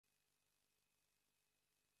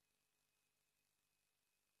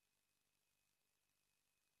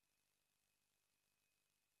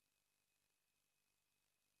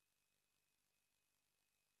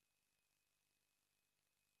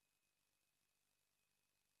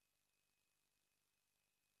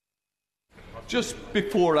Just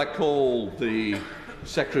before I call the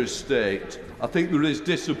Secretary of State, I think there is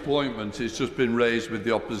disappointment. It's just been raised with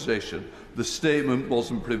the opposition. The statement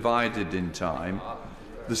wasn't provided in time.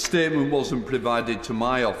 The statement wasn't provided to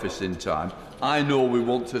my office in time. I know we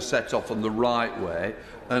want to set off on the right way,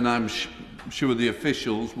 and I'm sure the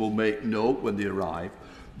officials will make note when they arrive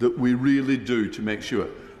that we really do to make sure.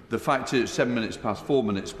 The fact is, 7 minutes past, 4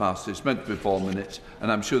 minutes past, it's meant to be 4 minutes,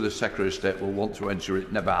 and I'm sure the Secretary of State will want to ensure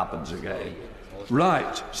it never happens again.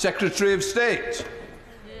 Right, Secretary of State.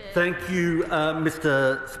 Thank you,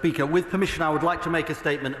 Mr. Speaker. With permission, I would like to make a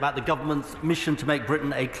statement about the government's mission to make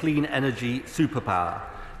Britain a clean energy superpower.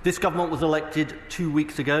 This government was elected 2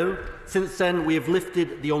 weeks ago. Since then, we have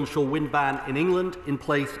lifted the onshore wind ban in England, in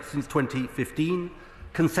place since 2015,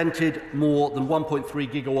 consented more than 1.3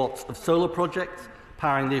 gigawatts of solar projects,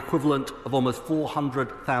 powering the equivalent of almost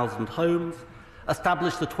 400,000 homes,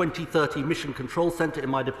 established the 2030 Mission Control Centre in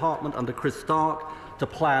my department under Chris Stark to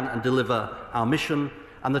plan and deliver our mission,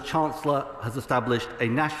 and the Chancellor has established a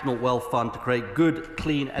national wealth fund to create good,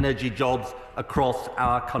 clean energy jobs across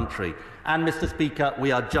our country. And, Mr. Speaker,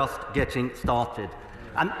 we are just getting started.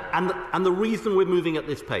 And the reason we're moving at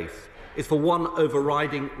this pace is for one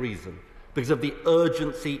overriding reason, because of the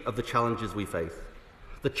urgency of the challenges we face.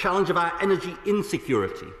 The challenge of our energy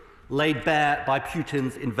insecurity, laid bare by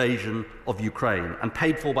Putin's invasion of Ukraine and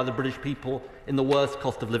paid for by the British people in the worst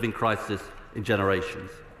cost of living crisis in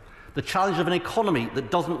generations. The challenge of an economy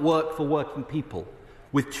that doesn't work for working people,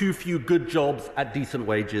 with too few good jobs at decent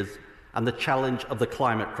wages, and the challenge of the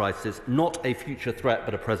climate crisis, not a future threat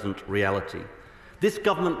but a present reality. This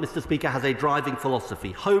government, Mr. Speaker, has a driving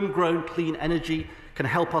philosophy. Homegrown clean energy can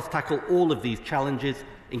help us tackle all of these challenges,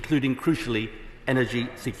 including, crucially, energy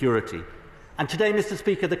security. And today, Mr.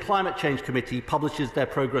 Speaker, the Climate Change Committee publishes their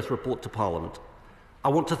progress report to Parliament. I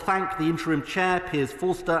want to thank the Interim Chair, Piers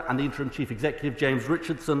Forster, and the Interim Chief Executive, James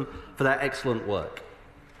Richardson, for their excellent work.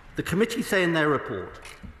 The committee say in their report,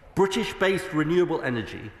 British-based renewable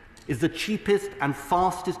energy is the cheapest and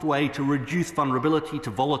fastest way to reduce vulnerability to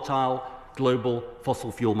volatile global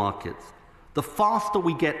fossil fuel markets. The faster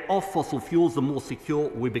we get off fossil fuels, the more secure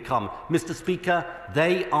we become. Mr. Speaker,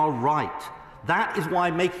 they are right. That is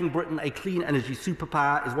why making Britain a clean energy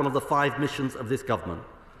superpower is one of the 5 missions of this government.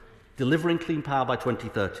 Delivering clean power by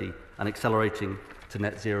 2030 and accelerating to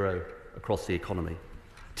net zero across the economy.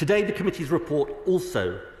 Today, the committee's report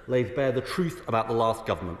also lays bare the truth about the last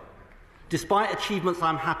government. Despite achievements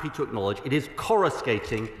I'm happy to acknowledge, it is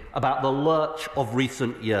coruscating about the lurch of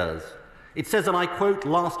recent years. It says, and I quote,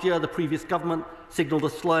 last year the previous government signalled a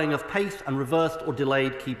slowing of pace and reversed or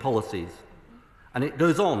delayed key policies. And it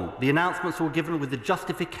goes on, the announcements were given with the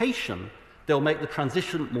justification they'll make the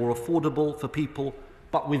transition more affordable for people,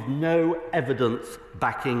 but with no evidence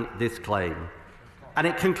backing this claim. And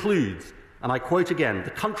it concludes, and I quote again,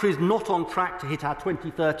 the country is not on track to hit our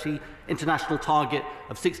 2030 international target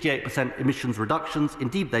of 68% emissions reductions.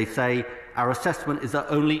 Indeed, they say, our assessment is that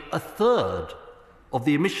only a third of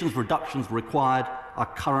the emissions reductions required are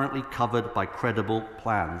currently covered by credible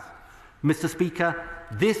plans. Mr. Speaker,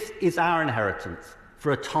 this is our inheritance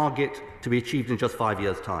for a target to be achieved in just 5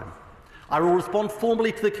 years' time. I will respond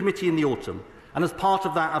formally to the committee in the autumn, and as part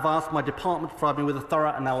of that, I've asked my department to provide me with a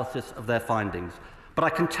thorough analysis of their findings. But I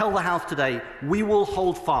can tell the House today we will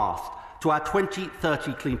hold fast to our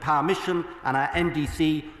 2030 Clean Power mission and our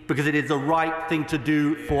NDC because it is the right thing to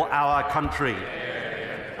do for our country.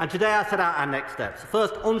 And today I set out our next steps.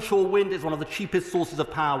 First, onshore wind is one of the cheapest sources of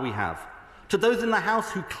power we have. To those in the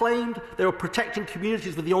House who claimed they were protecting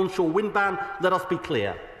communities with the onshore wind ban, let us be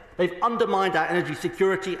clear. They've undermined our energy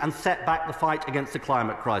security and set back the fight against the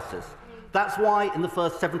climate crisis. That's why, in the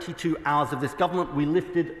first 72 hours of this government, we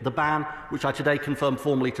lifted the ban, which I today confirm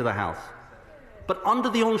formally to the House. But under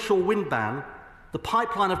the onshore wind ban, the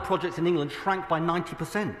pipeline of projects in England shrank by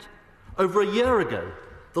 90%. Over a year ago,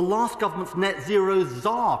 the last government's net zero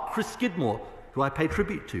czar, Chris Skidmore, who I pay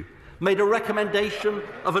tribute to, made a recommendation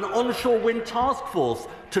of an onshore wind task force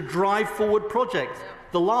to drive forward projects.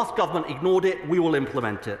 The last government ignored it. We will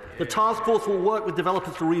implement it. The task force will work with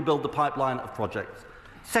developers to rebuild the pipeline of projects.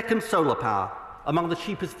 Second, solar power, among the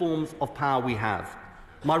cheapest forms of power we have.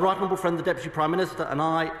 My right honourable friend, the Deputy Prime Minister, and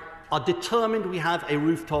I are determined we have a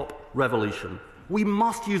rooftop revolution. We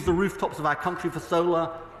must use the rooftops of our country for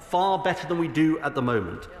solar far better than we do at the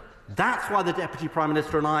moment. That's why the Deputy Prime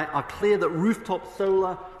Minister and I are clear that rooftop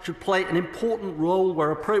solar should play an important role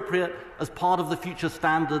where appropriate as part of the future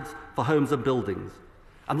standards for homes and buildings.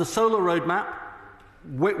 And the solar roadmap,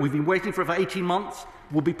 we've been waiting for it for 18 months,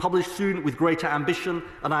 will be published soon with greater ambition,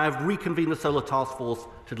 and I have reconvened the Solar Task Force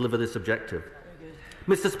to deliver this objective.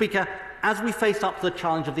 Mr. Speaker, as we face up to the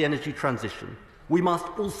challenge of the energy transition, we must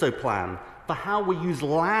also plan for how we use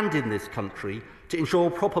land in this country to ensure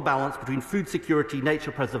a proper balance between food security,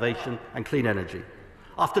 nature preservation and clean energy.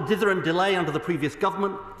 After dither and delay under the previous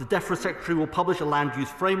government, the DEFRA Secretary will publish a land use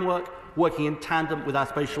framework working in tandem with our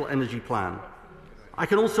spatial energy plan. I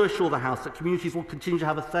can also assure the House that communities will continue to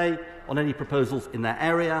have a say on any proposals in their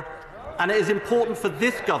area, and it is important for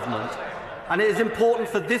this government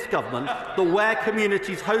that where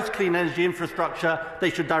communities host clean energy infrastructure, they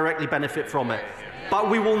should directly benefit from it. But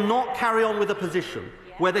we will not carry on with a position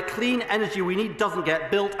where the clean energy we need doesn't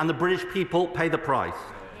get built and the British people pay the price.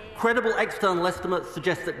 Credible external estimates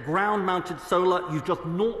suggest that ground-mounted solar used just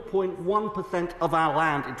 0.1% of our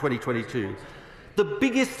land in 2022. The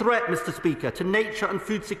biggest threat, Mr. Speaker, to nature and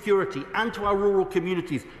food security and to our rural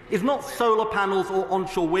communities is not solar panels or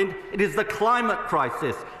onshore wind, it is the climate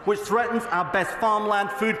crisis, which threatens our best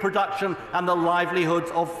farmland, food production and the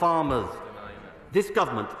livelihoods of farmers. This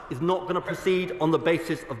government is not going to proceed on the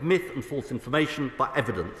basis of myth and false information, but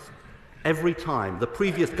evidence. Every time the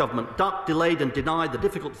previous government ducked, delayed and denied the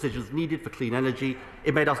difficult decisions needed for clean energy,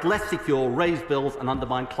 it made us less secure, raised bills and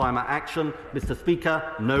undermined climate action. Mr.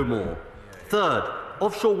 Speaker, no more. Third,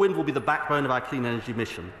 offshore wind will be the backbone of our clean energy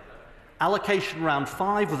mission. Allocation Round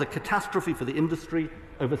 5 was a catastrophe for the industry,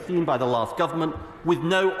 overseen by the last government, with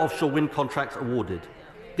no offshore wind contracts awarded.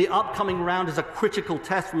 The upcoming round is a critical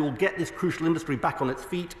test. We will get this crucial industry back on its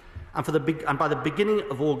feet, and by the beginning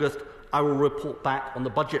of August, I will report back on the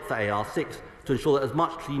budget for AR6 to ensure that as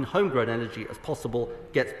much clean homegrown energy as possible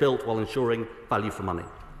gets built while ensuring value for money.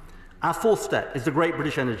 Our fourth step is the Great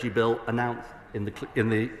British Energy Bill announced in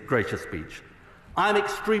the gracious speech. I am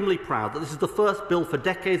extremely proud that this is the first bill for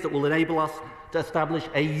decades that will enable us to establish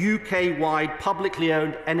a UK-wide publicly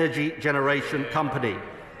owned energy generation company.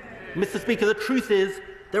 Mr. Speaker, the truth is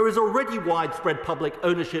there is already widespread public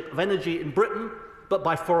ownership of energy in Britain, but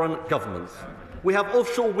by foreign governments. We have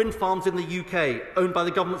offshore wind farms in the UK owned by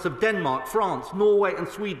the governments of Denmark, France, Norway and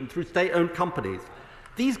Sweden through state-owned companies.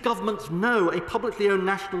 These governments know a publicly owned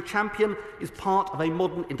national champion is part of a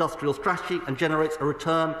modern industrial strategy and generates a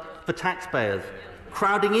return for taxpayers,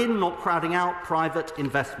 crowding in, not crowding out, private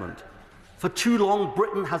investment. For too long,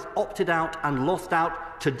 Britain has opted out and lost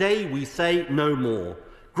out. Today, we say no more.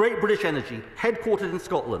 Great British Energy, headquartered in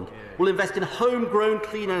Scotland, will invest in homegrown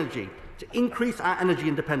clean energy to increase our energy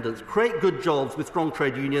independence, create good jobs with strong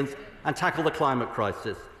trade unions and tackle the climate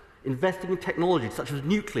crisis. Investing in technologies such as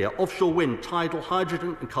nuclear, offshore wind, tidal,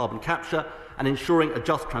 hydrogen and carbon capture, and ensuring a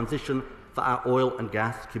just transition for our oil and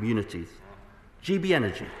gas communities. GB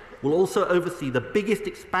Energy will also oversee the biggest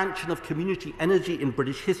expansion of community energy in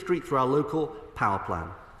British history through our local power plan.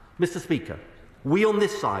 Mr. Speaker, we on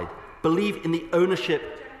this side believe in the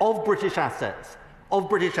ownership of British assets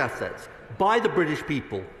by the British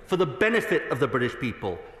people for the benefit of the British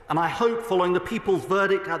people, and I hope following the people's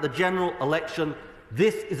verdict at the general election,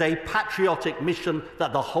 this is a patriotic mission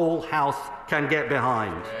that the whole House can get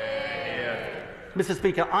behind. Mr.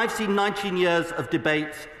 Speaker, I've seen 19 years of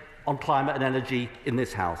debates on climate and energy in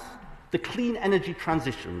this House. The clean energy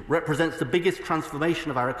transition represents the biggest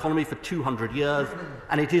transformation of our economy for 200 years,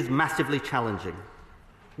 and it is massively challenging.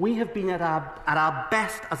 We have been at our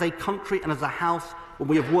best as a country and as a House when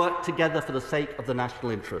we have worked together for the sake of the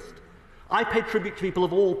national interest. I pay tribute to people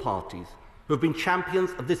of all parties who have been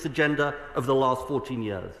champions of this agenda over the last 14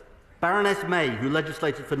 years. Baroness May, who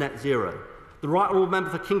legislated for net zero, the Right Honourable Member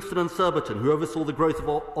for Kingston and Surbiton, who oversaw the growth of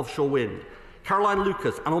offshore wind, Caroline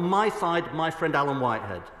Lucas, and on my side, my friend Alan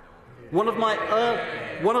Whitehead. One of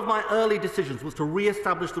my early decisions was to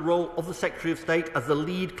re-establish the role of the Secretary of State as the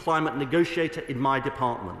lead climate negotiator in my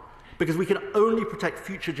department, because we can only protect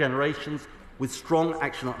future generations with strong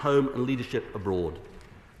action at home and leadership abroad.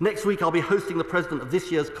 Next week, I'll be hosting the President of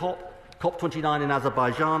this year's COP29 in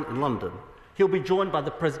Azerbaijan in London. He'll be joined by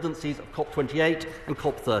the presidencies of COP28 and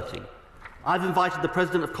COP30. I've invited the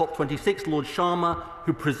President of COP26, Lord Sharma,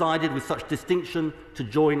 who presided with such distinction, to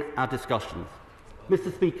join our discussions.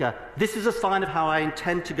 Mr. Speaker, this is a sign of how I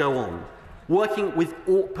intend to go on, working with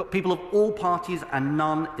people of all parties and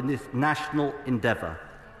none in this national endeavour.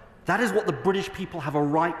 That is what the British people have a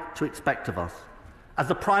right to expect of us. As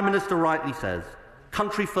the Prime Minister rightly says,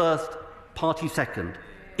 country first, party second.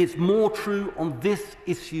 It's more true on this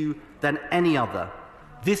issue than any other.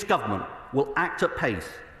 This government will act at pace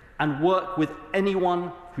and work with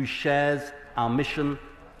anyone who shares our mission,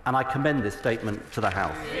 and I commend this statement to the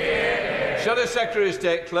House. Shadow Secretary of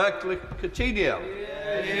State, Clerk Coutinho.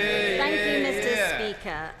 Thank you, Mr. Speaker.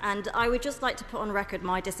 Speaker, and I would just like to put on record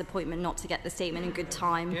my disappointment not to get the statement in good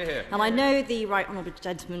time. And I know the Right Honourable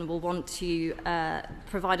Gentleman will want to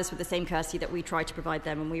provide us with the same courtesy that we tried to provide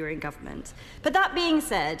them when we were in government. But that being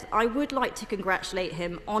said, I would like to congratulate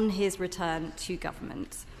him on his return to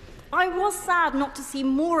government. I was sad not to see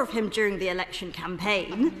more of him during the election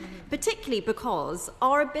campaign, particularly because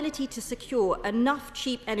our ability to secure enough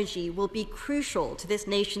cheap energy will be crucial to this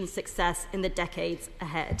nation's success in the decades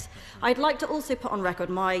ahead. I'd like to also put on record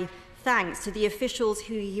my thanks to the officials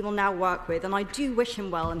who he will now work with, and I do wish him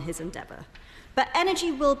well in his endeavour. But energy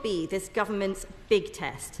will be this government's big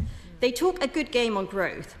test. They talk a good game on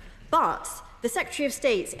growth, but the Secretary of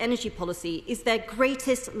State's energy policy is their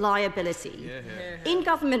greatest liability. In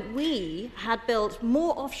government, we had built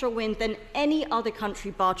more offshore wind than any other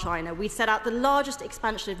country bar China. We set out the largest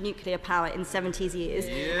expansion of nuclear power in 70 years.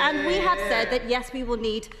 And we had said that, yes, we will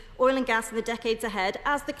need oil and gas in the decades ahead,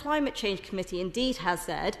 as the Climate Change Committee indeed has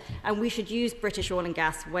said, and we should use British oil and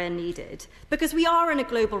gas where needed. Because we are in a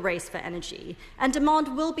global race for energy, and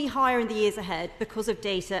demand will be higher in the years ahead because of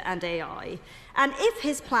data and AI. And if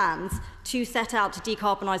his plans to set out to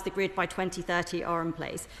decarbonise the grid by 2030 are in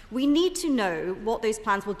place, we need to know what those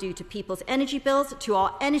plans will do to people's energy bills, to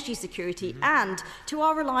our energy security, and to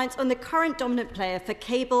our reliance on the current dominant player for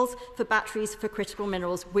cables, for batteries, for critical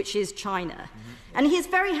minerals, which is China. And he is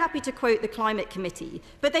very happy to quote the Climate Committee,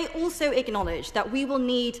 but they also acknowledge that we will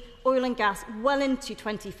need oil and gas well into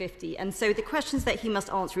 2050. And so the questions that he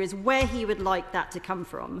must answer is where he would like that to come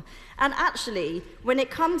from. And actually, when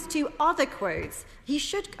it comes to other quotes, he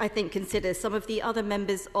should, I think, consider some of the other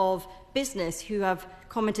members of business who have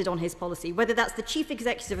commented on his policy, whether that's the chief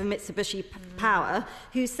executive of Mitsubishi Power,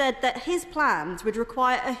 who said that his plans would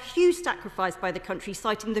require a huge sacrifice by the country,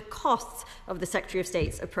 citing the costs of the Secretary of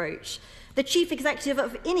State's approach. The chief executive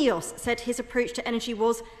of INEOS said his approach to energy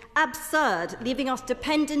was absurd, leaving us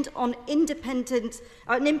dependent on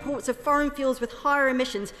imports of foreign fuels with higher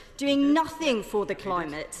emissions, doing nothing for the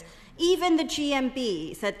climate. Even the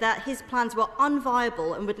GMB said that his plans were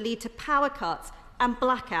unviable and would lead to power cuts and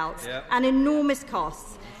blackouts and enormous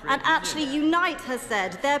costs. And actually, Unite has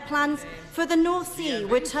said their plans for the North Sea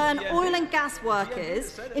would turn oil and gas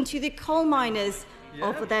workers into the coal miners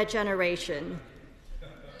of their generation.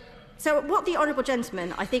 So what the Honourable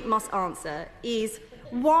Gentleman, I think, must answer is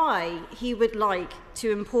why he would like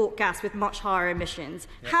to import gas with much higher emissions,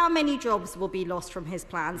 how many jobs will be lost from his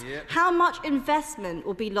plans, how much investment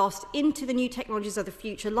will be lost into the new technologies of the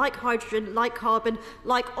future, like hydrogen, like carbon,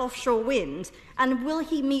 like offshore wind, and will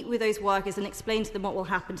he meet with those workers and explain to them what will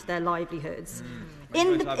happen to their livelihoods?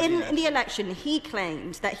 In the election, he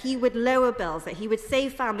claimed that he would lower bills, that he would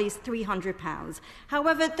save families £300.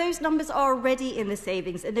 However, those numbers are already in the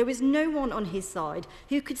savings, and there is no one on his side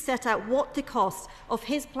who could set out what the cost of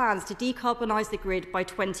his plans to decarbonise the grid by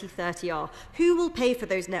 2030 are. Who will pay for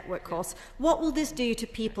those network costs? What will this do to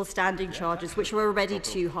people's standing charges, which are already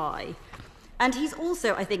too high? And he's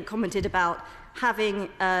also, I think, commented about having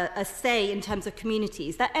a say in terms of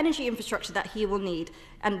communities, that energy infrastructure that he will need,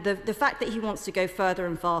 and the fact that he wants to go further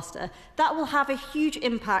and faster, that will have a huge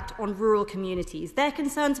impact on rural communities. Their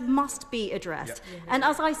concerns must be addressed. And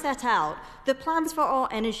as I set out, the plans for our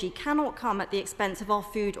energy cannot come at the expense of our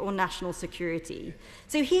food or national security.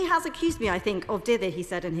 So he has accused me, I think, of dither, he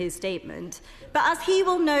said in his statement. But as he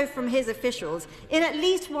will know from his officials, in at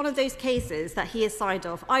least one of those cases that he has signed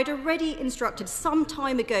off, I'd already instructed some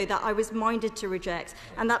time ago that I was minded to reject,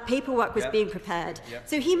 and that paperwork was being prepared.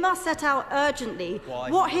 So he must set out urgently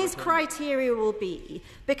what his criteria will be,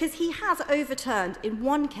 because he has overturned, in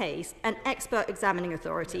one case, an expert examining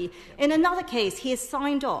authority. In another case, he has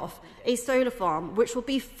signed off a solar farm which will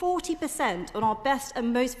be 40% on our best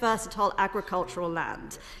and most versatile agricultural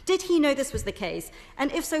land. Did he know this was the case?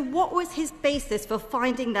 And if so, what was his basis for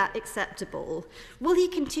finding that acceptable? Will he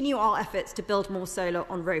continue our efforts to build more solar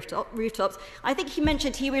on rooftops? I think he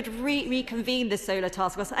mentioned he would reconvene the solar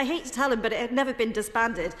task force. I hate to tell him, but it had never been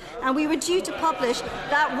disbanded, and we were due to publish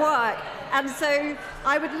that work. And so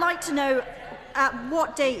I would like to know at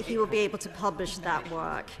what date he will be able to publish that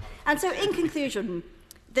work. And so in conclusion,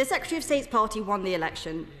 the Secretary of State's party won the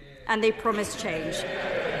election, and they promised change.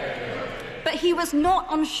 But he was not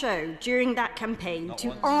on show during that campaign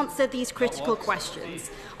to answer these critical questions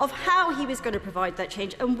of how he was going to provide that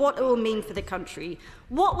change and what it will mean for the country.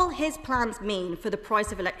 What will his plans mean for the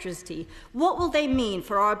price of electricity? What will they mean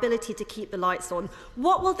for our ability to keep the lights on?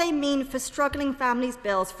 What will they mean for struggling families'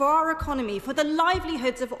 bills, for our economy, for the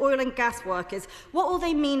livelihoods of oil and gas workers? What will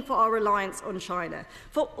they mean for our reliance on China?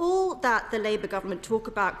 For all that the Labour government talk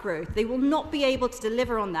about growth, they will not be able to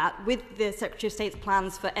deliver on that with the Secretary of State's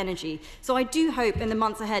plans for energy. So I do hope in the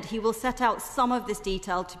months ahead he will set out some of this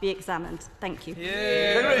detail to be examined. Thank you.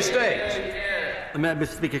 Secretary of State. Mr.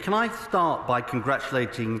 Speaker, can I start by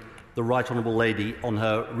congratulating the Right Honourable Lady on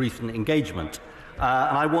her recent engagement?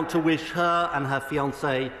 And I want to wish her and her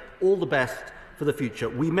fiancé all the best for the future.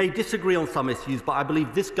 We may disagree on some issues, but I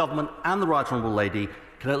believe this government and the Right Honourable Lady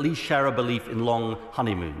can at least share a belief in long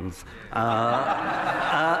honeymoons. And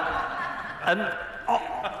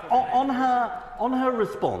on her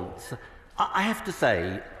response, I have to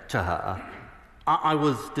say to her, I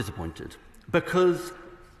was disappointed because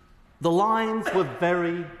the lines were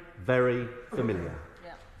very, very familiar.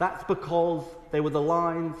 Yeah. That's because they were the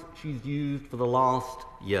lines she's used for the last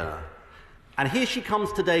year. And here she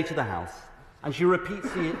comes today to the House, and she repeats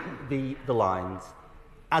the lines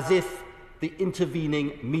as if the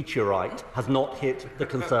intervening meteorite has not hit the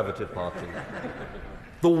Conservative Party.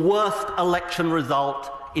 The worst election result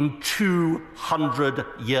in 200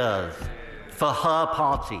 years for her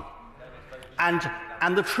party.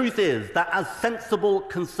 And the truth is that, as sensible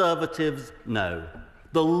Conservatives know,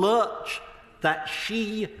 the lurch that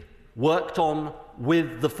she worked on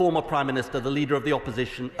with the former Prime Minister, the Leader of the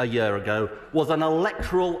Opposition, a year ago, was an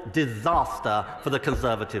electoral disaster for the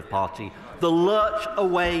Conservative Party. The lurch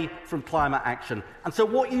away from climate action. And so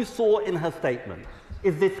what you saw in her statement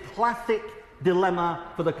is this classic dilemma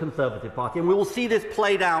for the Conservative Party. And we will see this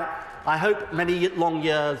played out, I hope, many long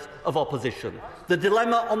years of opposition. The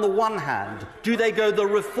dilemma, on the one hand, do they go the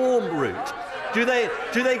reform route? Do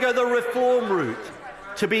they go the reform route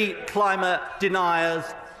to be climate deniers,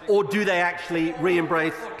 or do they actually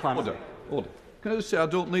re-embrace climate? Order. Can I just say, I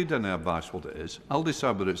don't need any advice what it is. I'll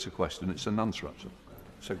decide whether it's a question, it's an answer, actually.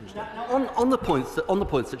 Secretary. On the points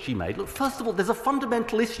that she made, look, first of all, there's a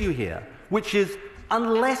fundamental issue here, which is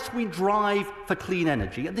unless we drive for clean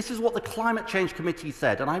energy, and this is what the Climate Change Committee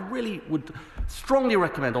said, and I really would strongly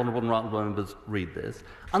recommend honourable and right members read this,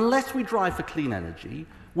 unless we drive for clean energy,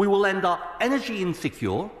 we will end up energy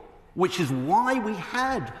insecure, which is why we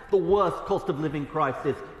had the worst cost of living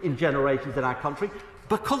crisis in generations in our country,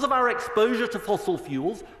 because of our exposure to fossil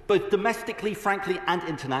fuels, both domestically, frankly, and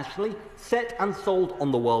internationally, set and sold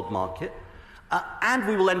on the world market. And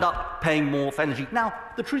we will end up paying more for energy. Now,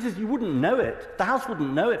 the truth is you wouldn't know it. The House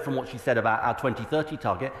wouldn't know it from what she said about our 2030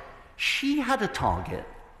 target. She had a target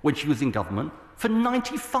when she was in government for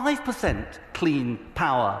 95% clean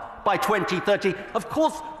power by 2030. Of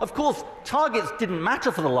course, targets didn't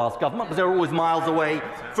matter for the last government because they were always miles away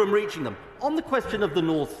from reaching them. On the question of the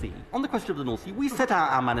North Sea, we set out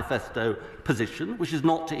our manifesto position, which is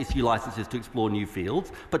not to issue licences to explore new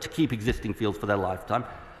fields, but to keep existing fields for their lifetime.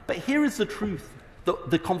 But here is the truth,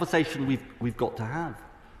 the conversation we've got to have.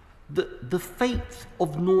 The fate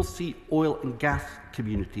of North Sea oil and gas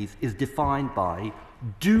communities is defined by,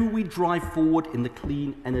 do we drive forward in the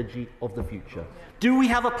clean energy of the future? Do we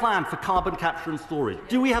have a plan for carbon capture and storage?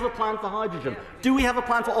 Do we have a plan for hydrogen? Do we have a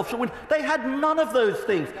plan for offshore wind? They had none of those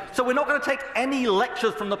things. So we're not going to take any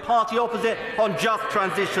lectures from the party opposite on just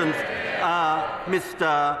transitions,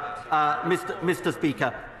 Mr.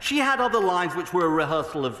 Speaker. She had other lines which were a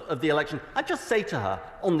rehearsal of the election. I'd just say to her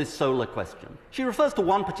on this solar question, she refers to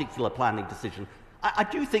one particular planning decision. I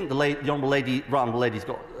do think the Honourable Lady's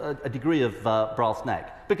got a degree of brass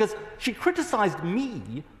neck, because she criticised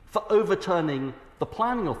me for overturning the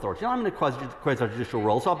planning authority. I'm in a quasi-judicial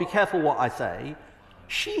role, so I'll be careful what I say.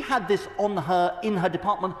 She had this on her in her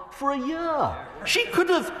department for a year. She could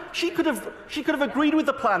have agreed with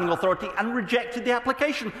the planning authority and rejected the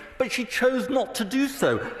application, but she chose not to do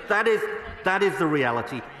so. That is the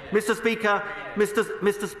reality, Mr. Speaker.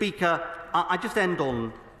 Mr. Speaker, I just end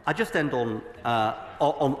on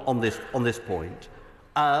this point.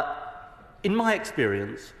 In my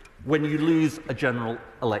experience, when you lose a general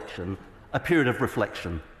election, a period of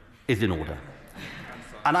reflection is in order.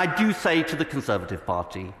 And I do say to the Conservative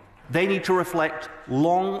Party, they need to reflect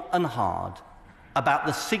long and hard about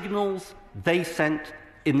the signals they sent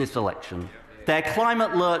in this election. Their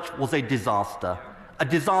climate lurch was a disaster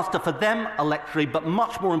for them electorally, but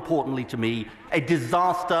much more importantly to me, a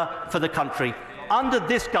disaster for the country. Under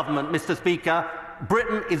this government, Mr. Speaker,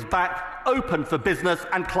 Britain is back open for business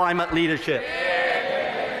and climate leadership.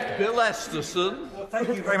 Bill Esterson. Well, thank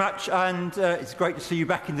you very much, and it's great to see you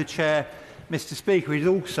back in the chair, Mr. Speaker. It is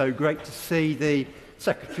also great to see the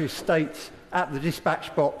Secretary of State at the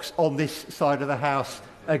dispatch box on this side of the House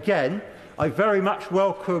again. I very much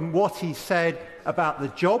welcome what he said about the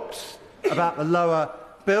jobs, about the lower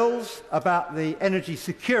bills, about the energy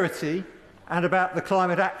security, and about the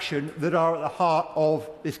climate action that are at the heart of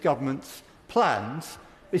this government's plans.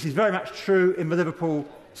 This is very much true in the Liverpool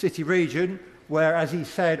City region, where, as he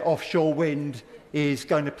said, offshore wind is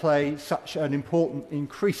going to play such an important,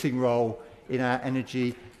 increasing role in our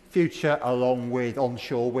energy future, along with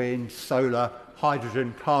onshore wind, solar,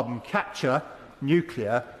 hydrogen, carbon capture,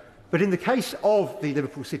 nuclear. But in the case of the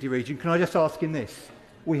Liverpool City region, can I just ask him this?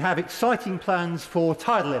 We have exciting plans for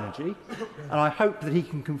tidal energy, and I hope that he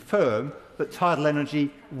can confirm that tidal energy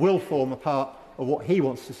will form a part of what he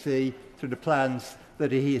wants to see through the plans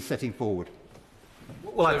that he is setting forward.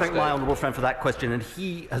 Well, I thank my honourable friend for that question, and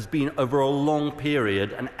he has been, over a long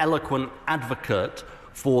period, an eloquent advocate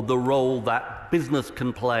for the role that business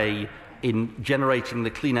can play in generating the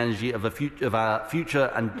clean energy of our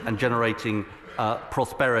future and generating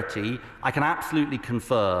prosperity. I can absolutely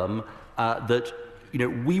confirm that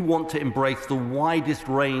we want to embrace the widest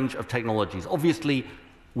range of technologies. Obviously,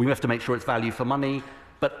 we have to make sure it's value for money,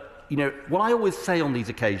 but what I always say on these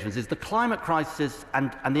occasions is the climate crisis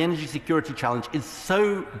and the energy security challenge is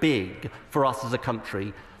so big for us as a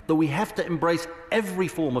country that we have to embrace every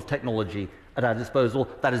form of technology at our disposal.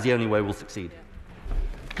 That is the only way we'll succeed.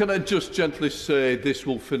 Can I just gently say this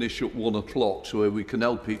will finish at 1 o'clock so we can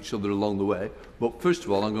help each other along the way. But first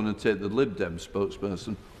of all, I'm going to take the Lib Dem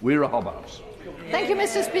spokesperson, Wera Hobhouse. Thank you,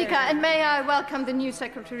 Mr. Speaker, and may I welcome the new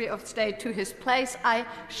Secretary of State to his place. I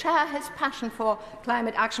share his passion for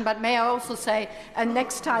climate action, but may I also say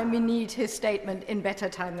next time we need his statement in better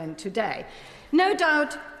time than today. No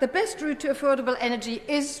doubt the best route to affordable energy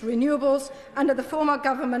is renewables. Under the former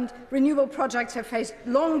government, renewable projects have faced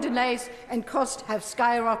long delays and costs have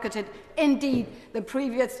skyrocketed. Indeed, the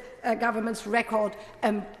previous government's record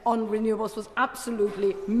on renewables was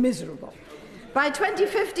absolutely miserable. By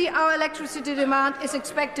 2050, our electricity demand is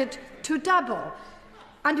expected to double,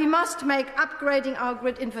 and we must make upgrading our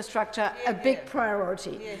grid infrastructure a big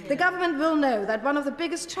priority. The government will know that one of the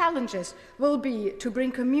biggest challenges will be to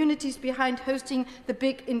bring communities behind hosting the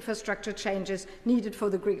big infrastructure changes needed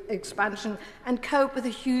for the grid expansion and cope with a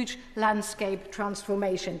huge landscape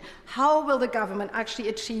transformation. How will the government actually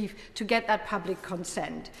achieve to get that public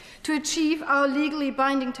consent? To achieve our legally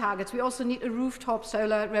binding targets, we also need a rooftop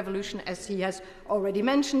solar revolution, as he has already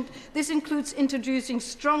mentioned. This includes introducing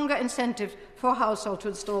stronger incentives for households to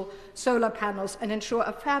install solar panels and ensure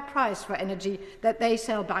a fair price for energy that they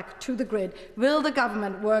sell back to the grid. Will the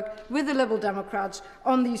government work with the Liberal Democrats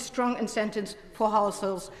on these strong incentives for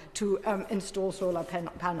households to install solar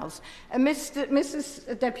panels?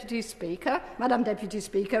 Mrs. Deputy Speaker, Madam Deputy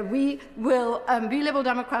Speaker, we Liberal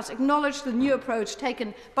Democrats acknowledge the new approach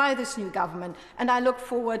taken by this new government, and I look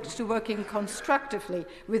forward to working constructively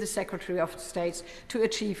with the Secretary of State to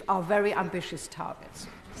achieve our very ambitious targets.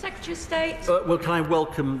 Secretary of State. Well, can I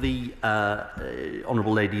welcome the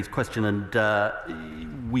honourable lady's question?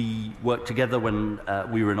 And we worked together when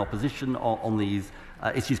we were in opposition on these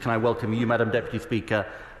issues. Can I welcome you, Madam Deputy Speaker,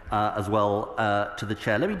 as well to the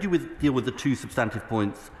chair? Let me deal with the two substantive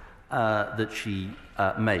points that she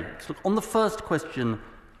makes. Look, on the first question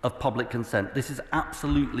of public consent, this is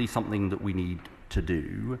absolutely something that we need to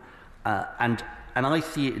do, and I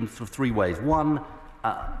see it in sort of three ways. One,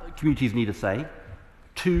 communities need a say.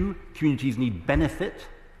 Two, communities need benefit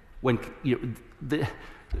when the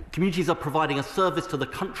communities are providing a service to the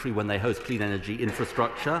country when they host clean energy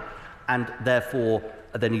infrastructure, and therefore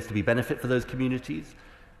there needs to be benefit for those communities.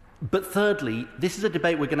 But thirdly, this is a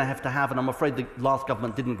debate we're going to have, and I'm afraid the last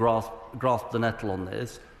government didn't grasp the nettle on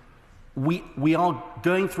this. We are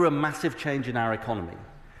going through a massive change in our economy,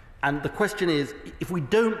 and the question is, if we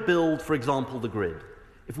don't build, for example, the grid,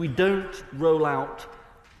 if we don't roll out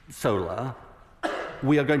solar,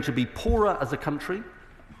 we are going to be poorer as a country.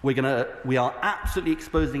 We are absolutely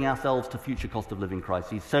exposing ourselves to future cost of living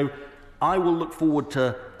crises. So I will look forward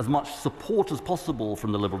to as much support as possible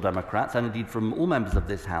from the Liberal Democrats, and indeed from all members of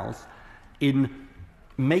this House, in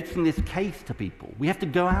making this case to people. We have to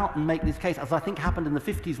go out and make this case, as I think happened in the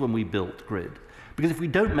 50s when we built grid. Because if we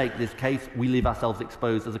don't make this case, we leave ourselves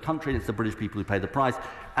exposed as a country, and it's the British people who pay the price.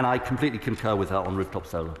 And I completely concur with her on rooftop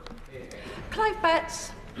solar. Clive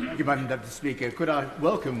Betts. Thank you, Madam Deputy Speaker. Could I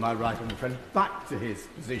welcome my right honourable friend back to his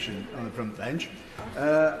position on the front bench?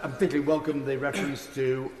 I particularly welcome the reference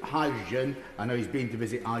to hydrogen. I know he's been to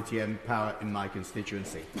visit ITM Power in my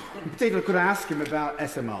constituency. In particular, could I ask him about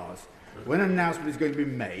SMRs? When an announcement is going to be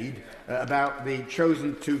made about the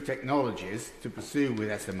chosen two technologies to pursue with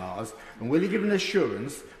SMRs, and will he give an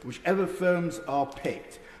assurance, whichever firms are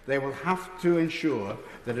picked, they will have to ensure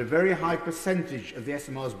that a very high percentage of the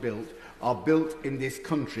SMRs built are built in this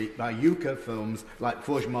country by UK firms like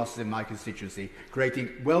Forge Masters in my constituency, creating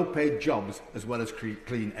well-paid jobs as well as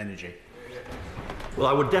clean energy? Well,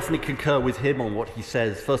 I would definitely concur with him on what he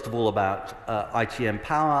says, first of all, about ITM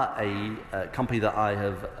Power, a company that I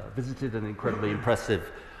have visited, an incredibly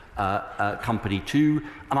impressive company too.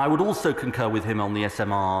 And I would also concur with him on the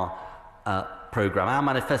SMR programme. Our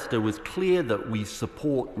manifesto was clear that we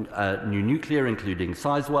support new nuclear, including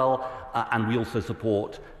Sizewell, and we also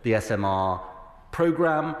support the SMR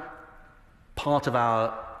programme. Part of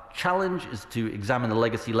our challenge is to examine the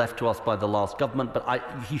legacy left to us by the last government, but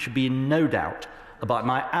he should be in no doubt about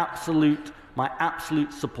my absolute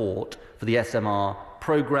support for the SMR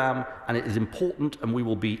programme, and it is important, and we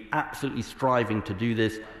will be absolutely striving to do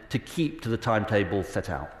this, to keep to the timetable set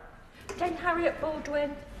out. Then Harriett,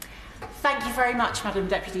 Baldwin. Thank you very much, Madam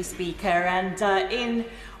Deputy Speaker. And in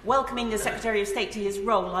welcoming the Secretary of State to his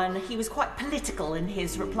role, and he was quite political in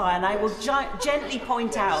his reply, and I will gently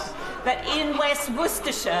point out that in West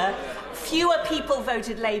Worcestershire, fewer people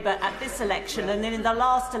voted Labour at this election than in the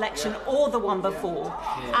last election or the one before.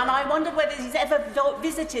 And I wondered whether he's ever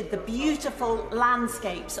visited the beautiful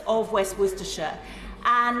landscapes of West Worcestershire.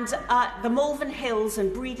 And the Malvern Hills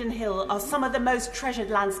and Bredon Hill are some of the most treasured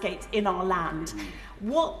landscapes in our land.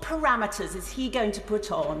 What parameters is he going to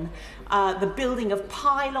put on the building of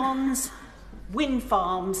pylons, wind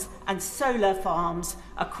farms and solar farms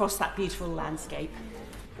across that beautiful landscape?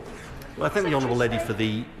 Well, I thank the Honourable Lady for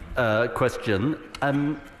the question.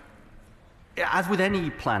 As with any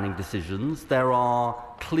planning decisions, there are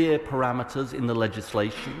clear parameters in the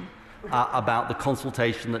legislation about the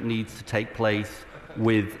consultation that needs to take place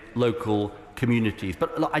with local communities.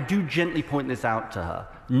 But look, I do gently point this out to her.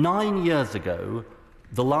 9 years ago,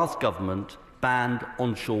 the last government banned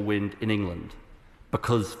onshore wind in England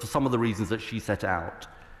because for some of the reasons that she set out.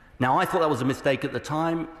 Now, I thought that was a mistake at the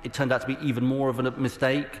time. It turned out to be even more of a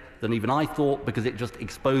mistake than even I thought, because it just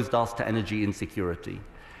exposed us to energy insecurity.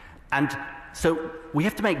 And so we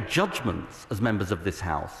have to make judgments as members of this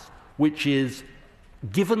House, which is,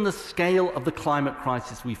 given the scale of the climate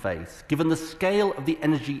crisis we face, given the scale of the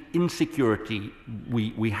energy insecurity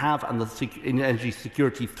we have and the energy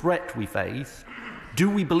security threat we face, do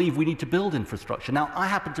we believe we need to build infrastructure? Now, I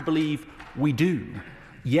happen to believe we do.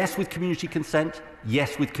 Yes, with community consent.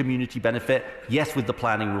 Yes, with community benefit. Yes, with the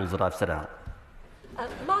planning rules that I've set out.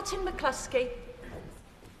 Martin McCluskey.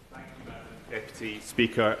 Thank you, Madam Deputy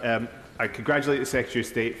Speaker. I congratulate the Secretary of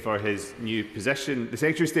State for his new position. The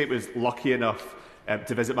Secretary of State was lucky enough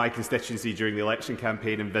to visit my constituency during the election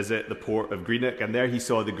campaign and visit the port of Greenock, and there he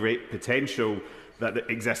saw the great potential that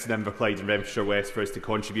exists in Inverclyde and Renfrewshire West for us to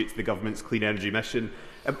contribute to the government's clean energy mission.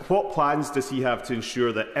 What plans does he have to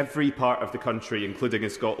ensure that every part of the country, including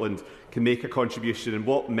in Scotland, can make a contribution, and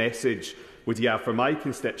what message would he have for my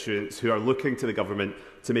constituents who are looking to the government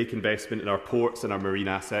to make investment in our ports and our marine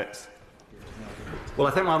assets? Well,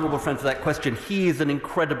 I thank my honourable friend for that question. He is an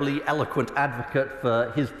incredibly eloquent advocate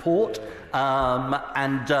for his port, I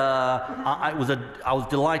was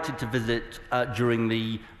delighted to visit during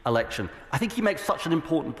the election. I think he makes such an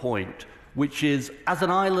important point, which is, as an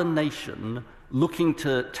island nation, looking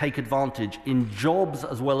to take advantage in jobs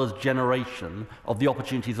as well as generation of the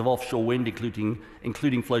opportunities of offshore wind,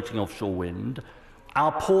 including floating offshore wind.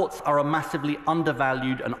 Our ports are a massively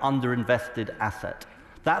undervalued and underinvested asset.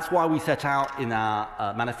 That's why we set out in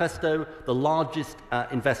our manifesto the largest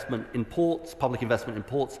investment in ports, public investment in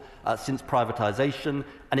ports, since privatisation.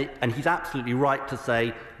 And he's absolutely right to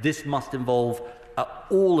say this must involve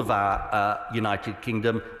all of our United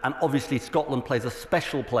Kingdom, and obviously Scotland plays a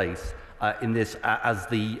special place in this as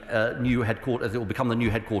the new headquarters, as it will become the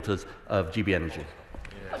new headquarters of GB Energy.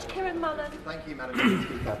 Kieran Mullan. Thank you, Madam Deputy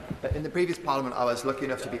Speaker. In the previous Parliament, I was lucky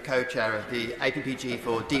enough to be co-chair of the APPG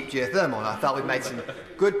for deep geothermal, and I felt we've made some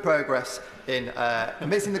good progress in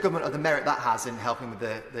convincing the government of the merit that has in helping with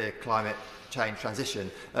the climate change transition.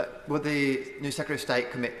 Would the new Secretary of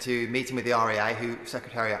State commit to meeting with the REA, who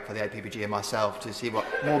Secretariat for the APPG, and myself, to see what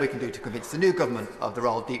more we can do to convince the new government of the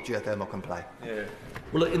role deep geothermal can play? Yeah.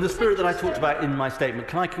 Well, look, in the spirit that I talked about in my statement,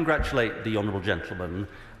 can I congratulate the honourable gentleman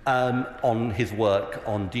on his work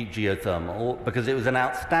on deep geothermal, because it was an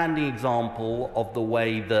outstanding example of the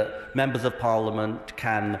way that members of Parliament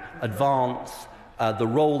can advance the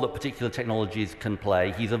role that particular technologies can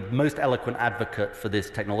play. He's a most eloquent advocate for this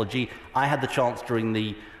technology. I had the chance during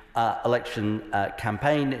the election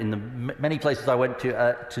campaign in the many places I went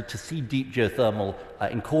to see deep geothermal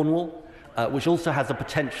in Cornwall, which also has a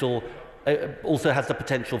potential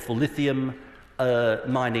for lithium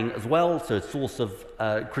mining as well, so a source of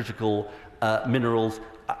critical minerals.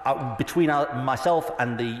 Between myself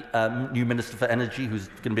and the new Minister for Energy, who's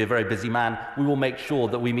going to be a very busy man, we will make sure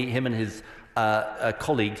that we meet him and his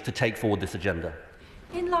colleagues to take forward this agenda.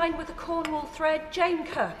 In line with the Cornwall thread, Jayne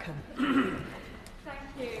Kirkham. Thank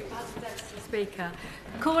Thank you, Madam Deputy Speaker.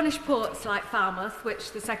 Cornish ports like Falmouth,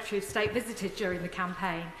 which the Secretary of State visited during the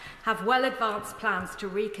campaign, have well-advanced plans to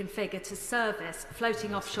reconfigure to service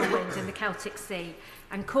floating offshore wind in the Celtic Sea,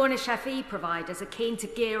 and Cornish FE providers are keen to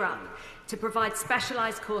gear up to provide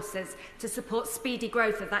specialised courses to support speedy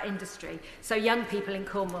growth of that industry, so young people in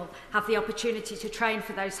Cornwall have the opportunity to train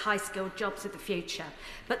for those high-skilled jobs of the future.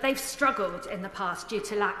 But they've struggled in the past due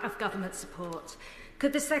to lack of government support.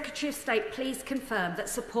 Could the Secretary of State please confirm that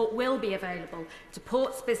support will be available to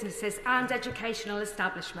ports, businesses and educational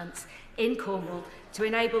establishments in Cornwall to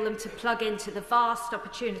enable them to plug into the vast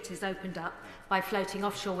opportunities opened up by floating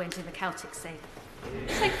offshore wind in the Celtic Sea?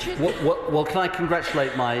 Well, can I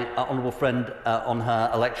congratulate my honourable friend on her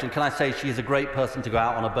election? Can I say she is a great person to go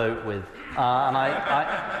out on a boat with? And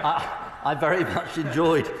I very much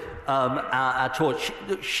enjoyed our tour.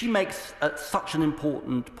 She makes such an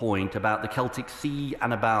important point about the Celtic Sea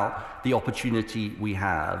and about the opportunity we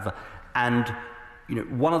have. And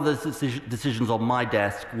one of the decisions on my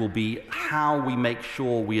desk will be how we make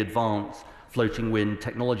sure we advance floating wind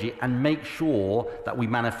technology and make sure that we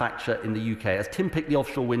manufacture in the UK. As Tim Pick, the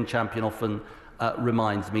offshore wind champion, often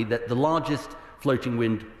reminds me, that the largest floating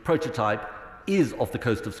wind prototype is off the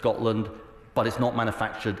coast of Scotland, but it's not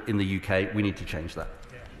manufactured in the UK. We need to change that.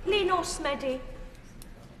 Lino Smeddy.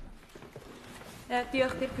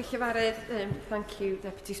 Diolch i'r Cynghorydd. Thank you,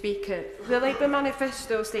 Deputy Speaker. The Labour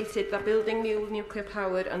manifesto stated that building new nuclear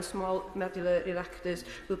power and small modular reactors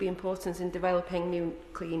will be important in developing new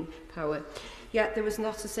clean power. Yet there was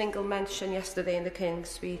not a single mention yesterday in the King's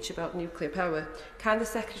speech about nuclear power. Can the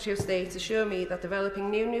Secretary of State assure me that developing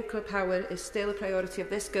new nuclear power is still a priority of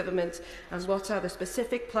this government, and what are the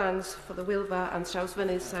specific plans for the Wylfa and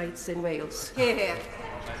Trawsfynydd sites in Wales? Hear, hear.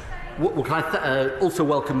 Well, can I also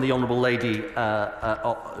welcome the Honourable Lady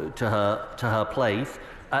to her place.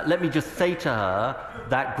 Let me just say to her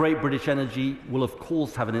that Great British Energy will of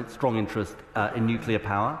course have a strong interest in nuclear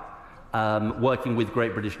power, working with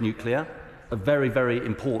Great British Nuclear, very, very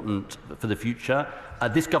important for the future.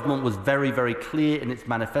 This government was very, very clear in its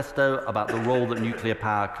manifesto about the role that nuclear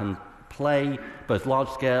power can play, both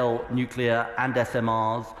large-scale nuclear and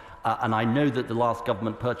SMRs. And I know that the last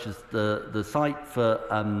government purchased the site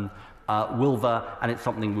for Wylfa, and it's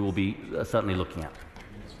something we will be certainly looking at.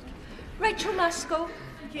 Rachel Maskell.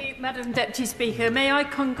 Thank you, Madam Deputy Speaker. May I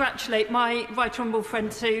congratulate my right honourable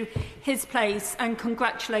friend to his place and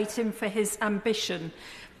congratulate him for his ambition.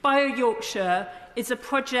 Bio-Yorkshire is a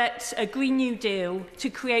project, a Green New Deal, to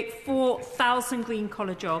create 4,000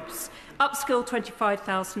 green-collar jobs, upskill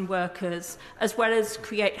 25,000 workers, as well as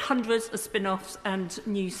create hundreds of spin-offs and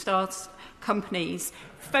new start companies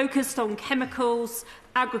focused on chemicals,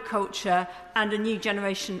 agriculture and a new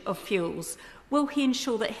generation of fuels. Will he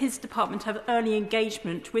ensure that his department have early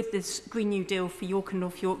engagement with this Green New Deal for York and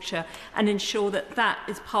North Yorkshire and ensure that that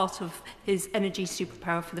is part of his energy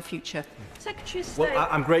superpower for the future? Secretary of State. Well,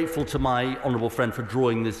 I'm grateful to my honourable friend for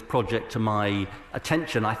drawing this project to my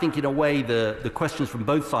attention. I think in a way the questions from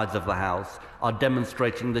both sides of the House are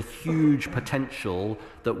demonstrating the huge potential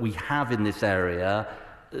that we have in this area,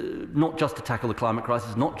 not just to tackle the climate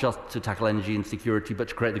crisis, not just to tackle energy insecurity, but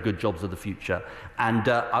to create the good jobs of the future. And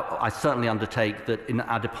I certainly undertake that in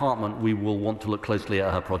our department we will want to look closely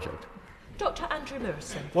at her project. Dr Andrew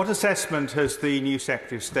Lewison. What assessment has the new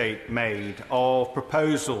Secretary of State made of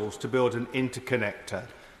proposals to build an interconnector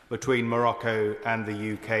between Morocco and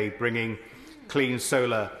the UK, bringing clean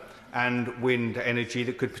solar and wind energy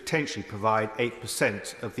that could potentially provide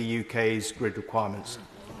 8% of the UK's grid requirements?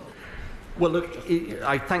 Well, look,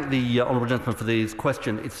 I thank the honourable gentleman for this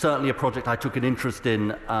question. It's certainly a project I took an interest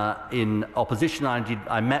in opposition.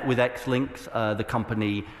 I met with X-Links, the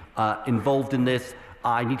company involved in this.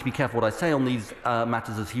 I need to be careful what I say on these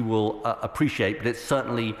matters, as he will appreciate, but it's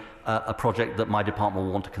certainly a project that my department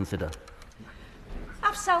will want to consider.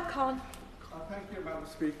 Afzal Khan. Thank you, Madam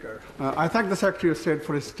Speaker. I thank the Secretary of State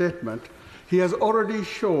for his statement. He has already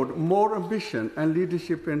showed more ambition and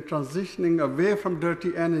leadership in transitioning away from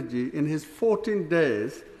dirty energy in his 14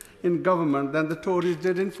 days in government than the Tories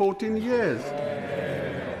did in 14 years.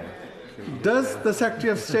 Does the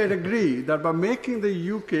Secretary of State agree that by making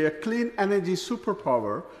the UK a clean energy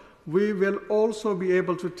superpower, we will also be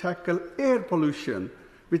able to tackle air pollution,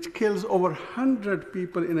 which kills over 100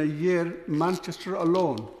 people in a year in Manchester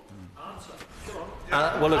alone?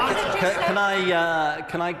 Well, look, can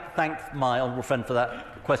I thank my honourable friend for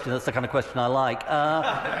that question? That's the kind of question I like.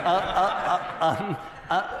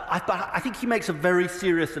 I think he makes a very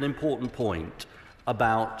serious and important point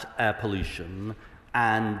about air pollution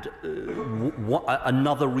and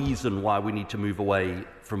another reason why we need to move away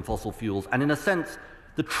from fossil fuels. And in a sense,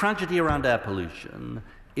 The tragedy around air pollution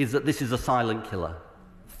is that this is a silent killer.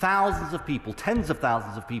 Thousands of people, tens of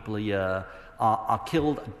thousands of people a year are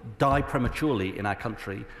killed, die prematurely in our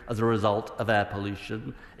country as a result of air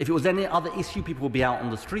pollution. If it was any other issue, people would be out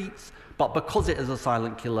on the streets, but because it is a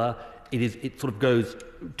silent killer, it sort of goes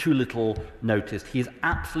too little noticed. He is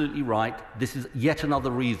absolutely right. This is yet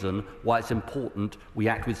another reason why it's important we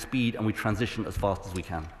act with speed and we transition as fast as we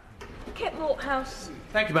can. Kit Malthouse.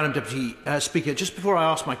 Thank you, Madam Deputy Speaker. Just before I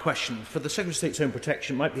ask my question, for the Secretary of State's own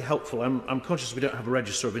protection, it might be helpful. I'm conscious we don't have a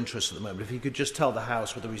register of interest at the moment. If he could just tell the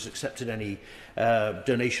House whether he's accepted any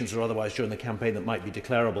donations or otherwise during the campaign that might be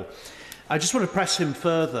declarable. I just want to press him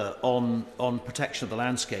further on protection of the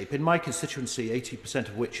landscape. In my constituency, 80%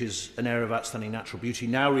 of which is an area of outstanding natural beauty,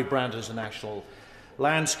 now rebranded as a national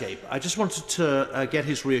landscape, I just wanted to get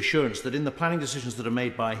his reassurance that in the planning decisions that are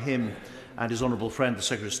made by him and his honourable friend, the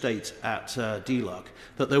Secretary of State at DLUC,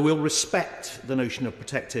 that they will respect the notion of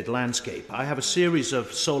protected landscape. I have a series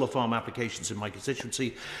of solar farm applications in my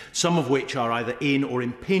constituency, some of which are either in or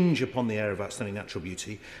impinge upon the area of outstanding natural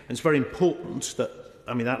beauty. And it's very important that,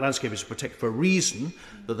 that landscape is protected for a reason,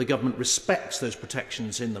 that the government respects those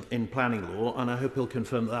protections in planning law, and I hope he'll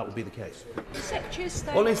confirm that will be the case. Secretary of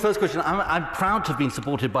State. Well, his first question, I'm proud to have been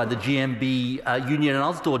supported by the GMB union and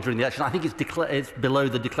Usdaw during the election. I think it's below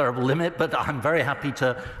the declarable limit, but I'm very happy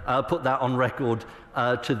to put that on record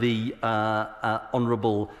to the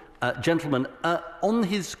honourable gentleman. On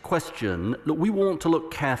his question, look, we want to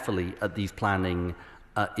look carefully at these planning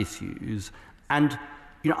issues, and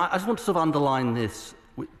I just want to sort of underline this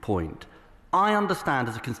point. I understand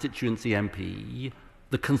as a constituency MP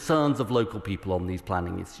the concerns of local people on these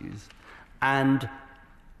planning issues. And,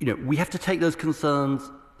 we have to take those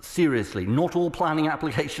concerns seriously. Not all planning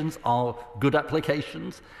applications are good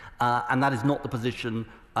applications, and that is not the position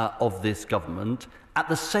of this government. At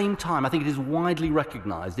the same time, I think it is widely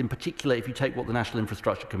recognised, in particular if you take what the National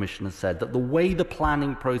Infrastructure Commission has said, that the way the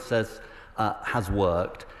planning process has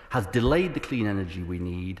worked has delayed the clean energy we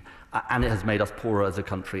need, and it has made us poorer as a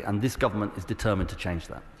country, and this government is determined to change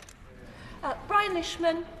that. Brian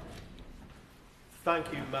Lishman.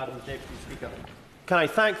 Thank you, Madam Deputy Speaker. Can I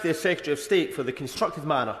thank the Secretary of State for the constructive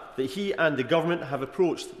manner that he and the Government have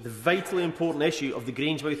approached the vitally important issue of the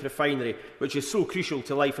Grangemouth refinery, which is so crucial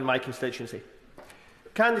to life in my constituency.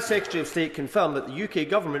 Can the Secretary of State confirm that the UK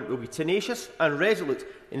Government will be tenacious and resolute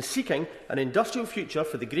in seeking an industrial future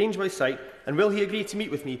for the Grangemouth site, and will he agree to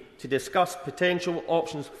meet with me to discuss potential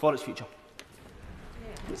options for its future?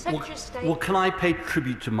 Secretary of State. Well, can I pay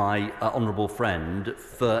tribute to my honourable friend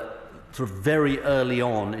for sort of very early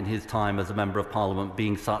on in his time as a Member of Parliament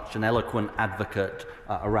being such an eloquent advocate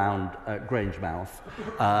around Grangemouth.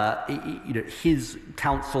 His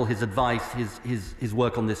counsel, his advice, his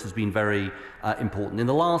work on this has been very important. In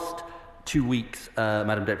the last 2 weeks,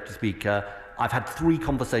 Madam Deputy Speaker, I've had 3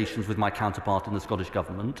 conversations with my counterpart in the Scottish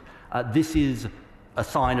Government. This is a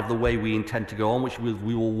sign of the way we intend to go on, which we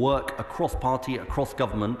will work across party, across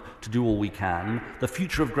government to do all we can. The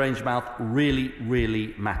future of Grangemouth really,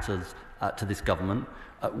 really matters to this government.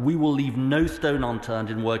 We will leave no stone unturned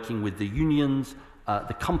in working with the unions,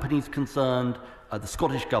 the companies concerned, the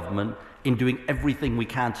Scottish Government, in doing everything we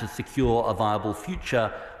can to secure a viable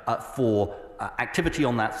future for activity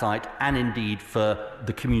on that site and indeed for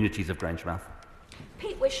the communities of Grangemouth.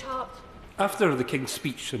 Pete Wishart. After the King's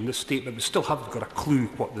speech and this statement, we still haven't got a clue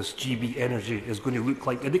what this GB Energy is going to look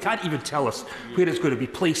like, and they can't even tell us where it's going to be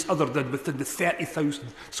placed other than within the 30,000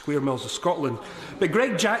 square miles of Scotland. But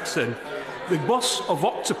Greg Jackson, the boss of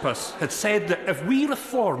Octopus, had said that if we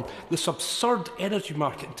reform this absurd energy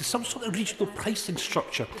market into some sort of regional pricing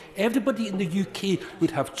structure, everybody in the UK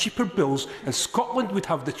would have cheaper bills and Scotland would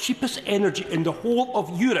have the cheapest energy in the whole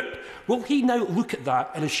of Europe. Will he now look at that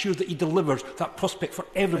and ensure that he delivers that prospect for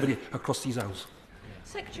everybody across these isles?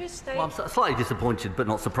 Secretary of State. Well, I'm slightly disappointed, but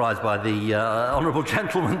not surprised by the honourable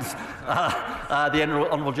gentleman's tone.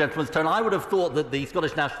 I would have thought that the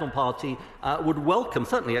Scottish National Party would welcome,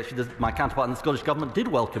 certainly actually my counterpart in the Scottish Government did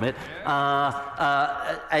welcome it,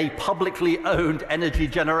 a publicly owned energy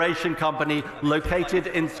generation company located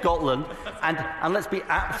in Scotland. And let's be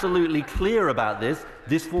absolutely clear about this.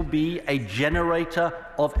 This will be a generator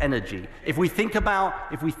of energy. If we think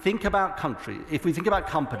about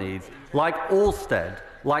companies like Ørsted,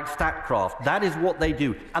 like Statkraft, that is what they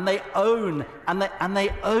do, and they own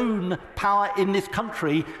power in this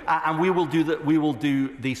country, and we will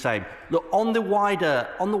do the same. Look, on the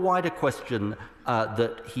wider question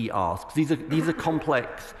that he asks, these are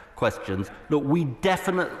complex questions. Look, we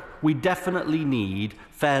definitely need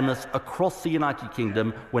fairness across the United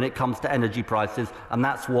Kingdom when it comes to energy prices, and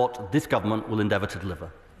that's what this government will endeavour to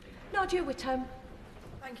deliver. Nadia Whittam.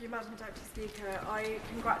 Thank you, Madam Deputy Speaker. I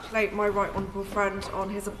congratulate my right honourable friend on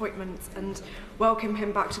his appointment and welcome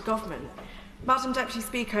him back to government. Madam Deputy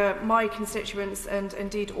Speaker, my constituents and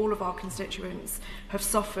indeed all of our constituents have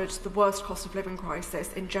suffered the worst cost of living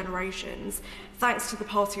crisis in generations, thanks to the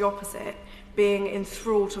party opposite being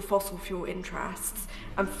enthralled to fossil fuel interests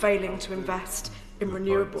and failing to invest in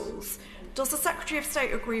renewables. Does the Secretary of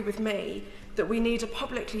State agree with me that we need a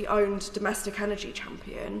publicly owned domestic energy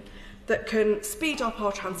champion that can speed up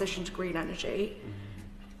our transition to green energy,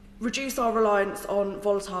 reduce our reliance on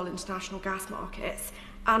volatile international gas markets,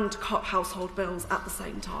 and cut household bills at the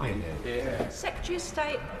same time? Secretary of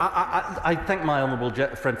State. I thank my honourable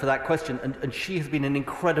friend for that question, and she has been an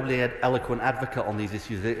incredibly eloquent advocate on these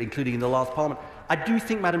issues, including in the last Parliament. I do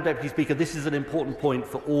think, Madam Deputy Speaker, this is an important point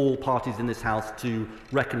for all parties in this House to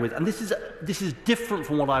reckon with, and this is different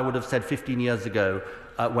from what I would have said 15 years ago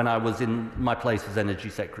when I was in my place as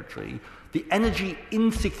Energy Secretary. The energy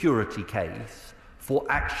insecurity case for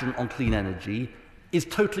action on clean energy is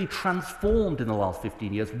totally transformed in the last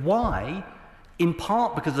 15 years. Why? In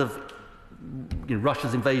part because of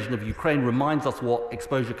Russia's invasion of Ukraine reminds us what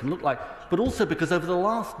exposure can look like, but also because over the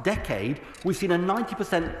last decade we've seen a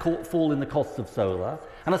 90% fall in the costs of solar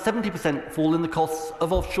and a 70% fall in the costs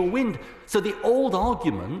of offshore wind. So the old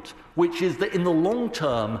argument, which is that in the long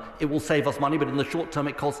term it will save us money, but in the short term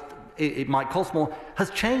it might cost more, has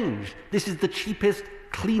changed. This is the cheapest,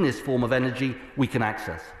 cleanest form of energy we can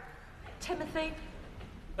access. Timothy.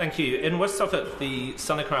 Thank you. In West Suffolk, the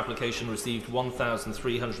Seneca application received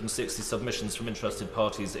 1,360 submissions from interested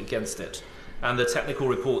parties against it, and the technical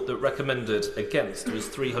report that recommended against was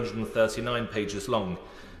 339 pages long.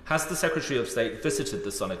 Has the Secretary of State visited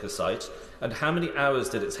the Seneca site, and how many hours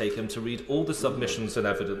did it take him to read all the submissions and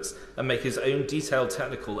evidence and make his own detailed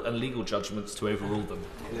technical and legal judgments to overrule them?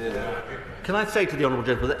 Can I say to the honourable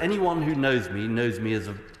gentleman that anyone who knows me as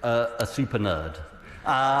a super nerd?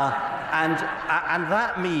 And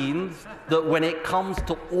that means that when it comes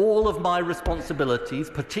to all of my responsibilities,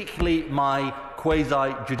 particularly my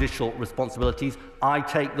quasi-judicial responsibilities, I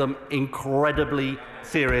take them incredibly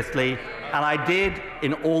seriously, and I did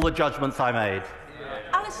in all the judgments I made.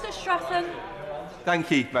 Alistair Stratton. Thank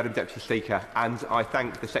you, Madam Deputy Speaker, and I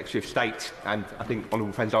thank the Secretary of State, and I think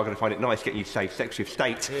honourable friends are going to find it nice getting you to say Secretary of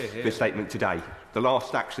State for his statement today. The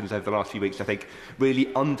last actions over the last few weeks, I think,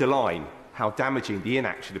 really underline how damaging the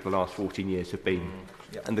inaction of the last 14 years have been.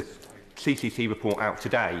 And the CCC report out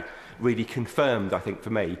today really confirmed, I think, for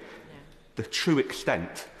me, the true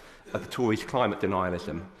extent of the Tories' climate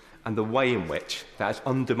denialism and the way in which that has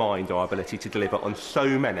undermined our ability to deliver on so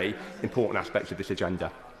many important aspects of this agenda.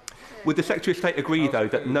 Would the Secretary of State agree, though,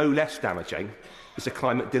 that no less damaging is the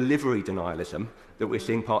climate delivery denialism that we're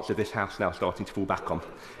seeing parts of this House now starting to fall back on?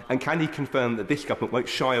 And can he confirm that this government won't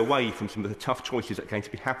shy away from some of the tough choices that are going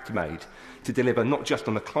to have to be made to deliver not just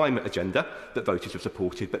on the climate agenda that voters have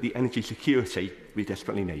supported, but the energy security we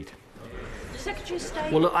desperately need? Secretary of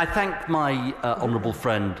State. Well, look, I thank my honourable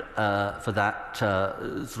friend for that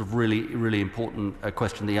sort of really important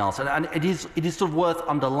question that he asked. And it is sort of worth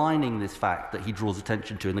underlining this fact that he draws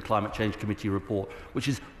attention to in the Climate Change Committee report, which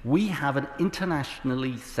is we have an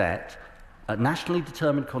internationally set, nationally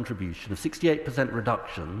determined contribution of 68%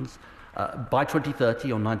 reductions by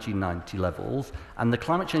 2030 on 1990 levels. And the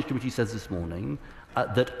Climate Change Committee says this morning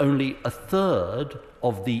that only a third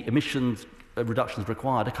of the emissions reductions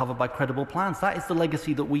required are covered by credible plans. That is the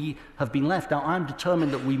legacy that we have been left. Now, I'm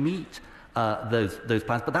determined that we meet those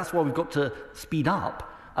plans, but that's why we've got to speed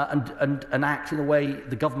up and act in a way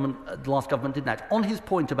the last government didn't act. On his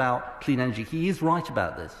point about clean energy, he is right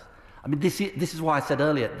about this. I mean, this is why I said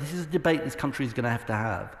earlier, this is a debate this country is going to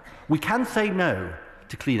have. We can say no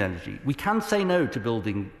to clean energy. We can say no to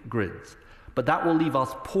building grids, but that will leave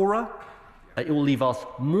us poorer, it will leave us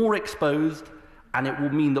more exposed, and it will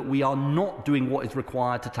mean that we are not doing what is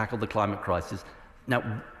required to tackle the climate crisis.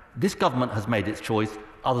 Now, this government has made its choice.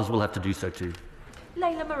 Others will have to do so too.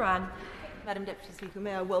 Layla Moran. Madam Deputy Speaker,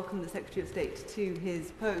 may I welcome the Secretary of State to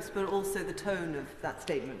his post, but also the tone of that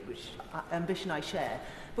statement, which ambition I share.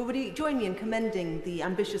 But would he join me in commending the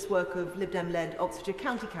ambitious work of Lib Dem-led Oxfordshire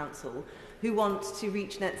County Council, who want to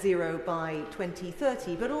reach net zero by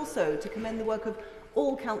 2030, but also to commend the work of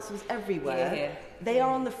all councils everywhere. They are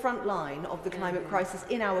on the front line of the climate crisis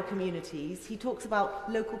in our communities. He talks about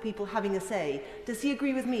local people having a say. Does he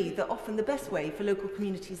agree with me that often the best way for local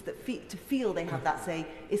communities to feel they have that say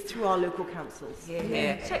is through our local councils?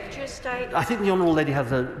 Secretary of State. I think the Honourable Lady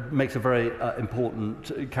makes a very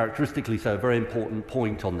important, characteristically so, a very important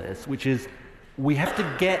point on this, which is we have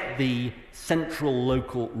to get the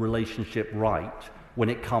central-local relationship right when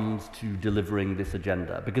it comes to delivering this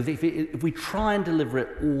agenda. Because if we try and deliver it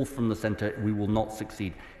all from the centre, we will not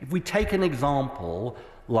succeed. If we take an example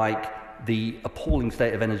like the appalling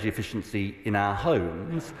state of energy efficiency in our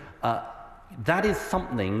homes, that is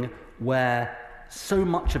something where so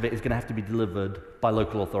much of it is going to have to be delivered by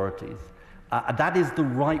local authorities. That is the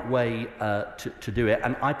right way to do it,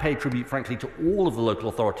 and I pay tribute, frankly, to all of the local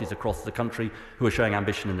authorities across the country who are showing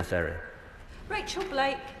ambition in this area. Rachel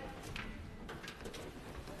Blake.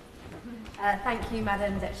 Thank you,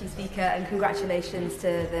 Madam Deputy Speaker, and congratulations to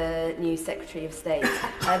the new Secretary of State.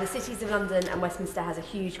 The cities of London and Westminster has a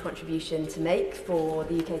huge contribution to make for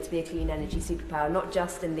the UK to be a clean energy superpower, not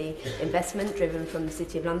just in the investment driven from the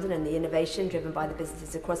City of London and the innovation driven by the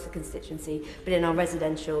businesses across the constituency, but in our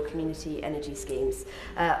residential community energy schemes.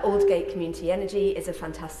 Aldgate Community Energy is a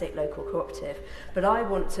fantastic local cooperative, but I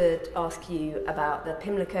want to ask you about the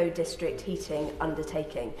Pimlico District Heating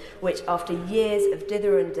Undertaking, which after years of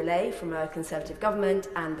dither and delay from a Conservative government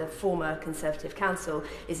and the former Conservative council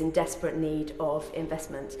is in desperate need of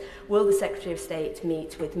investment. Will the Secretary of State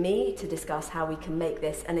meet with me to discuss how we can make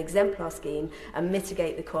this an exemplar scheme and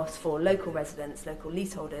mitigate the costs for local residents, local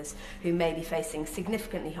leaseholders who may be facing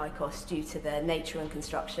significantly high costs due to the nature and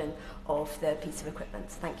construction of the piece of equipment?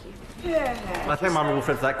 Thank you. I thank my honourable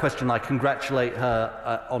friend for that question. I congratulate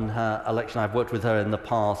her on her election. I've worked with her in the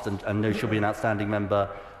past and know she'll be an outstanding member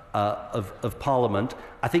of Parliament.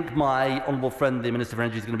 I think my honourable friend, the Minister for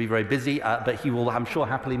Energy, is going to be very busy, but he will, I'm sure,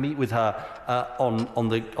 happily meet with her on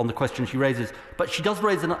the question she raises. But she does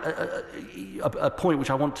raise a point which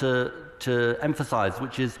I want to emphasise,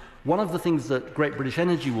 which is one of the things that Great British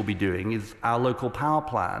Energy will be doing is our local power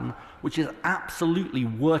plan, which is absolutely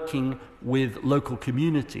working with local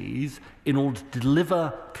communities in order to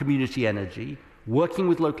deliver community energy, working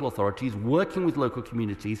with local authorities, working with local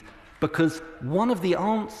communities, because one of the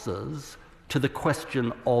answers to the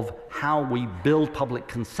question of how we build public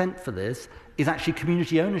consent for this is actually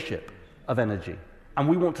community ownership of energy. And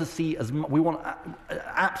we want to see, we want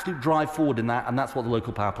absolute drive forward in that, and that's what the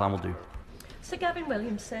local power plan will do. Sir Gavin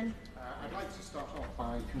Williamson. I'd like to start off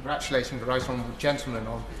by congratulating the right honourable gentleman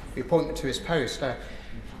on the appointment to his post.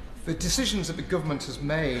 The decisions that the government has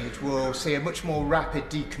made will see a much more rapid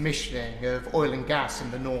decommissioning of oil and gas in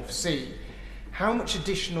the North Sea. How much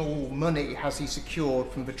additional money has he secured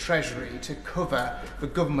from the Treasury to cover the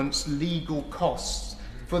government's legal costs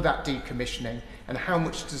for that decommissioning, and how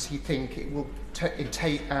much does he think it will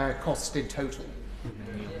cost in total?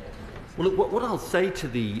 Well, look, what I'll say to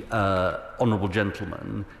the honourable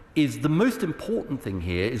gentleman is the most important thing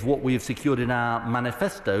here is what we have secured in our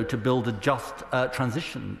manifesto to build a just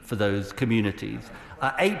transition for those communities.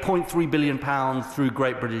 £8.3 billion through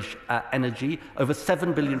Great British Energy, over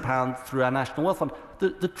 £7 billion through our National Wealth Fund.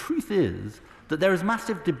 The truth is that there is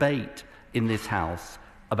massive debate in this House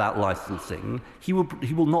about licensing. He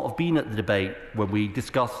will not have been at the debate when we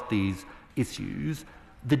discussed these issues.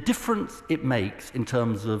 The difference it makes in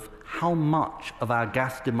terms of how much of our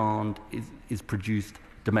gas demand is produced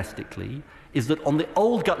domestically is that on the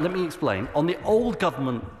old, let me explain, on the old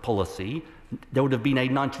government policy, there would have been a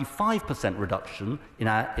 95% reduction in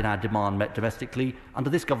our demand met domestically. Under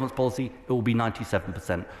this government's policy, it will be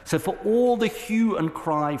 97%. So for all the hue and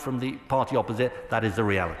cry from the party opposite, that is the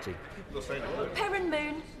reality. Perrin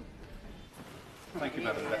Moon. Thank you,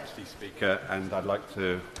 Madam Deputy Speaker, and I'd like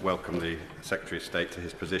to welcome the Secretary of State to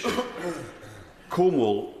his position.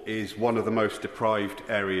 Cornwall is one of the most deprived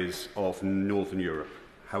areas of Northern Europe.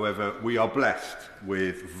 However, we are blessed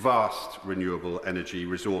with vast renewable energy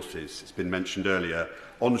resources. It's been mentioned earlier,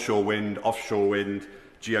 onshore wind, offshore wind,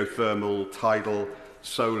 geothermal, tidal,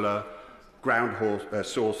 solar, ground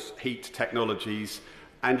source heat technologies,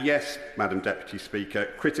 and yes, Madam Deputy Speaker,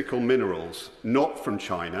 critical minerals, not from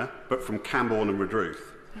China, but from Camborne and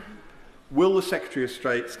Redruth. Will the Secretary of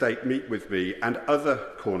State meet with me and other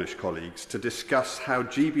Cornish colleagues to discuss how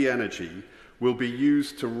GB Energy will be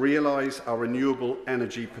used to realise our renewable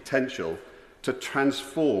energy potential to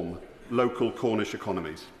transform local Cornish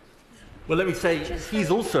economies? Well, let me say,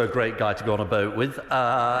 he's also a great guy to go on a boat with,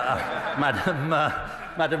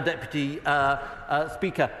 Madam Deputy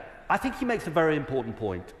Speaker. I think he makes a very important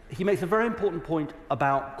point. He makes a very important point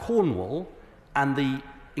about Cornwall and the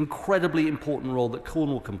incredibly important role that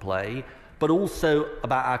Cornwall can play, but also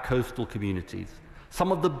about our coastal communities.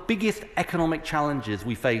 Some of the biggest economic challenges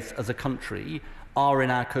we face as a country are in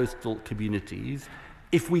our coastal communities.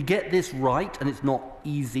 If we get this right, and it's not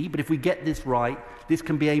easy, but if we get this right, this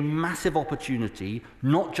can be a massive opportunity,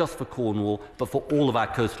 not just for Cornwall, but for all of our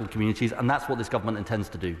coastal communities, and that's what this government intends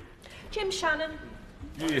to do. Jim Shannon.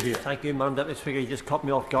 Thank you, Madam Deputy Speaker. You just caught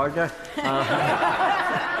me off guard there.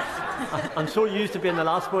 I'm so used to being the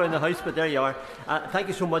last boy in the house, but there you are. Thank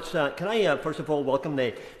you so much. Can I, first of all, welcome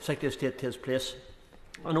the Secretary of State to his place.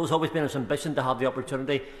 I know it's always been his ambition to have the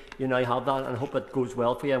opportunity. You now have that, and I hope it goes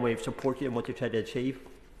well for you, and we support you in what you try to achieve.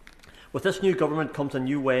 With this new government comes a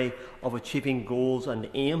new way of achieving goals and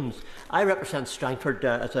aims. I represent Strangford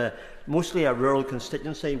as mostly a rural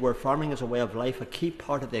constituency where farming is a way of life, a key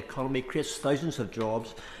part of the economy, creates thousands of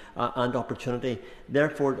jobs and opportunity.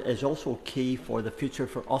 Therefore, it is also key for the future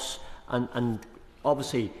for us, and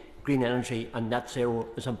obviously green energy and net zero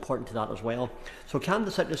is important to that as well. So can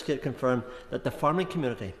the Secretary of State confirm that the farming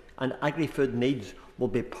community and agri-food needs will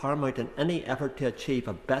be paramount in any effort to achieve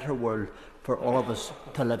a better world for all of us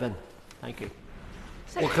to live in? Thank you.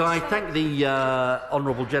 Well, can I thank the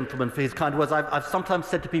honourable gentleman for his kind words. I've sometimes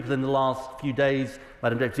said to people in the last few days,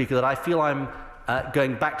 Madam Deputy Speaker, that I feel I'm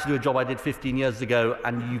going back to do a job I did 15 years ago,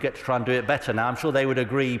 and you get to try and do it better now. I'm sure they would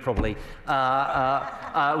agree, probably, with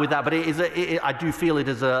that. But I do feel it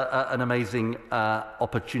is an amazing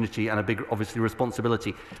opportunity and a big, obviously,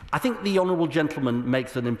 responsibility. I think the honourable gentleman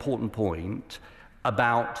makes an important point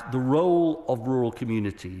about the role of rural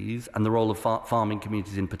communities and the role of farming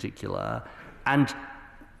communities in particular. And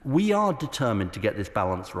we are determined to get this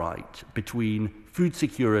balance right between food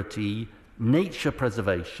security, nature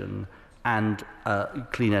preservation, and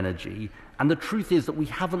clean energy. And the truth is that we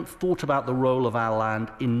haven't thought about the role of our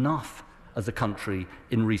land enough as a country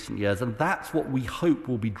in recent years, and that's what we hope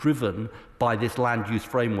will be driven by this land use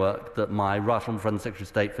framework that my right honourable friend the Secretary of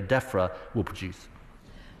State for DEFRA will produce.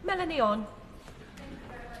 Melanie On.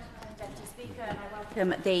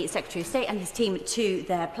 The Secretary of State and his team to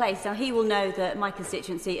their place. Now, he will know that my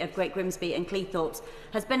constituency of Great Grimsby and Cleethorpes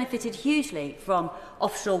has benefited hugely from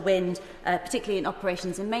offshore wind, particularly in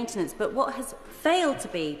operations and maintenance. But what has failed to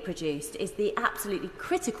be produced is the absolutely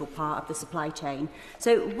critical part of the supply chain.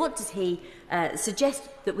 So what does he suggest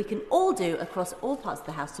that we can all do across all parts of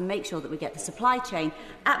the House to make sure that we get the supply chain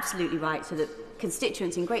absolutely right so that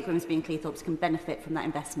constituents in Great Grimsby and Cleethorpes can benefit from that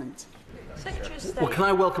investment? Well, can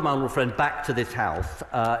I welcome our honourable friend back to this House?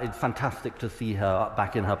 It's fantastic to see her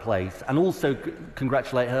back in her place, and also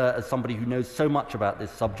congratulate her as somebody who knows so much about this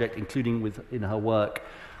subject, including in her work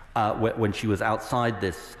when she was outside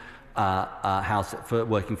this House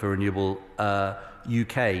working for Renewable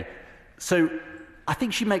UK. So I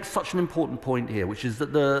think she makes such an important point here, which is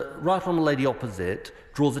that the right honourable lady opposite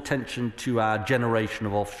draws attention to our generation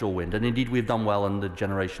of offshore wind, and indeed we've done well in the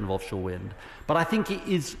generation of offshore wind. But I think it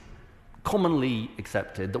is commonly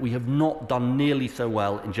accepted that we have not done nearly so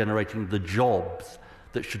well in generating the jobs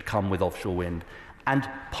that should come with offshore wind. And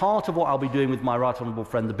part of what I'll be doing with my right honourable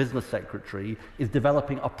friend, the Business Secretary, is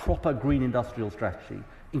developing a proper green industrial strategy,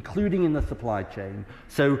 including in the supply chain.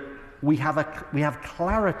 So we have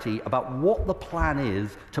clarity about what the plan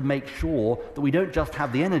is to make sure that we don't just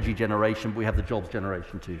have the energy generation, but we have the jobs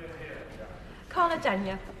generation too. Carla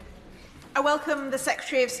Denyer. I welcome the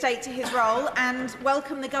Secretary of State to his role and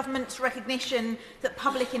welcome the Government's recognition that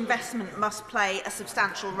public investment must play a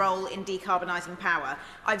substantial role in decarbonising power.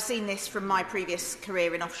 I've seen this from my previous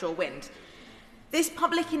career in offshore wind. This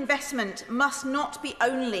public investment must not be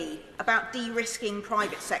only about de-risking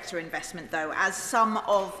private sector investment, though, as some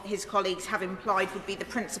of his colleagues have implied would be the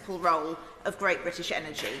principal role of Great British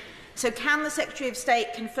Energy. So can the Secretary of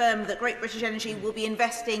State confirm that Great British Energy will be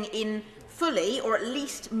investing in fully, or at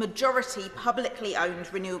least majority, publicly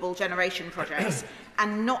owned renewable generation projects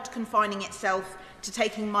and not confining itself to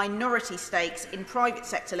taking minority stakes in private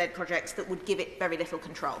sector-led projects that would give it very little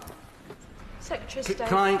control? Secretary of State.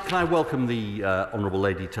 Can I welcome the honourable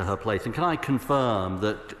lady to her place, and can I confirm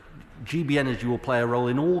that GB Energy will play a role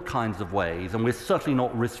in all kinds of ways, and we're certainly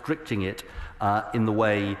not restricting it in the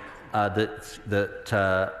way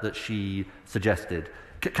that she suggested.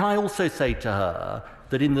 Can I also say to her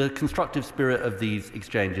that in the constructive spirit of these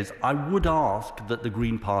exchanges, I would ask that the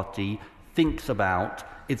Green Party thinks about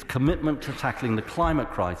its commitment to tackling the climate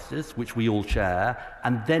crisis, which we all share,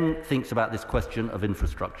 and then thinks about this question of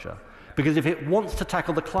infrastructure. Because if it wants to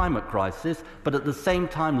tackle the climate crisis, but at the same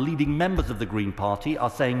time leading members of the Green Party are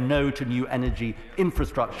saying no to new energy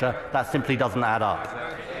infrastructure, that simply doesn't add up.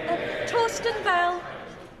 Torsten Bell.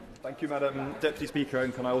 Thank you, Madam Deputy Speaker,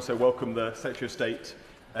 and can I also welcome the Secretary of State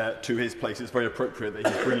to his place. It's very appropriate that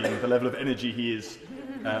he's bringing the level of energy he is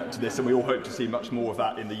to this, and we all hope to see much more of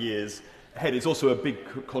that in the years ahead. It's also a big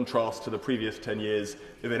contrast to the previous 10 years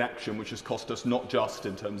of inaction, which has cost us not just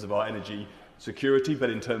in terms of our energy security, but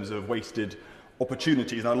in terms of wasted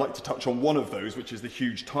opportunities. And I'd like to touch on one of those, which is the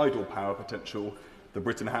huge tidal power potential that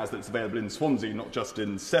Britain has that's available in Swansea, not just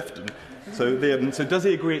in Sefton. So does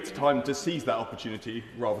he agree it's time to seize that opportunity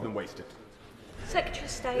rather than waste it? Secretary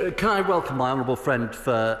of State. Can I welcome my honourable friend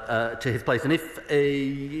to his place? And if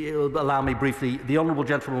you'll allow me briefly, the honourable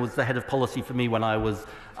gentleman was the head of policy for me when I was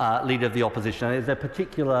leader of the opposition. And it's a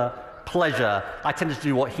particular pleasure. I tended to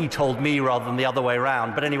do what he told me rather than the other way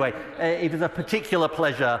around. But anyway, it is a particular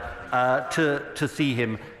pleasure to see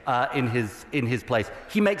him in his place.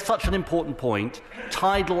 He makes such an important point.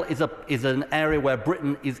 Tidal is an area where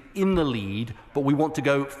Britain is in the lead, but we want to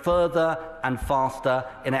go further and faster,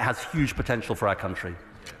 and it has huge potential for our country.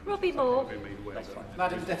 Robbie Moore.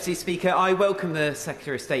 Madam Deputy Speaker, I welcome the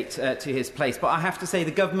Secretary of State to his place, but I have to say the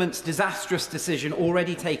government's disastrous decision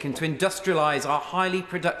already taken to industrialise our highly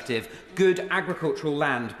productive, good agricultural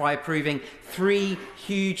land by approving 3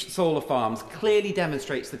 huge solar farms clearly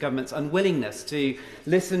demonstrates the government's unwillingness to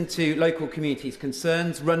listen to local communities'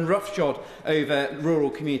 concerns, run roughshod over rural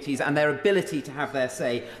communities and their ability to have their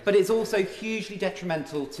say, but it's also hugely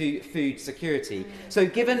detrimental to food security. So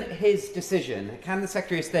given his decision, can the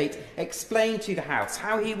Secretary of State explain to the House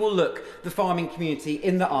how he will look the farming community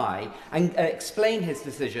in the eye and explain his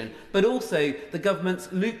decision, but also the government's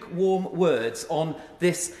lukewarm words on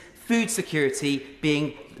this food security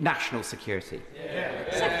being national security?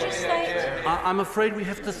 Secretary of State. I'm afraid we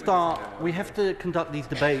have to conduct these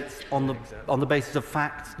debates on the basis of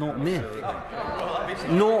facts, not myth.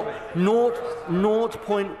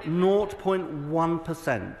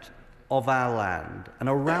 0.1% of our land, and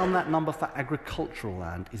around that number for agricultural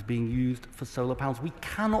land, is being used for solar panels. We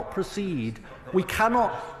cannot proceed. We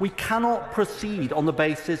cannot proceed on the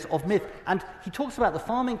basis of myth. And he talks about the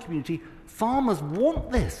farming community. Farmers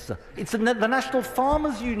want this. The National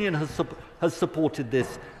Farmers Union has supported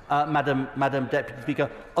this, Madam Deputy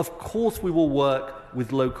Speaker. Of course we will work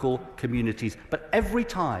with local communities, but every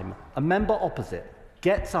time a member opposite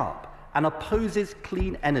gets up and opposes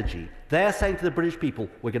clean energy, they're saying to the British people,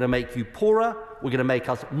 we're going to make you poorer, we're going to make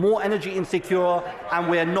us more energy insecure, and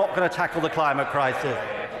we're not going to tackle the climate crisis.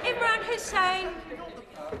 Imran Hussain.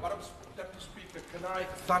 Madam Deputy Speaker, can I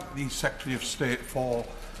thank the Secretary of State for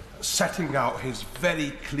setting out his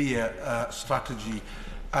very clear strategy,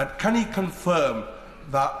 and can he confirm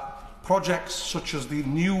that projects such as the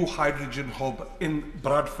new hydrogen hub in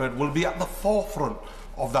Bradford will be at the forefront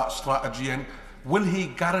of that strategy, and will he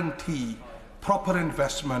guarantee proper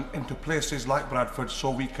investment into places like Bradford so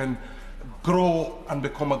we can grow and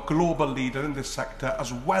become a global leader in this sector,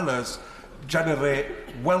 as well as generate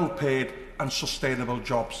well-paid and sustainable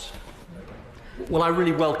jobs? Well, I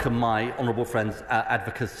really welcome my honourable friend's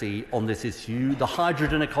advocacy on this issue. The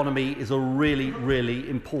hydrogen economy is a really, really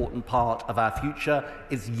important part of our future.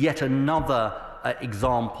 It's yet another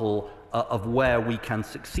example of where we can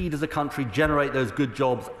succeed as a country, generate those good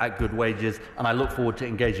jobs at good wages, and I look forward to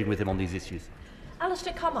engaging with him on these issues.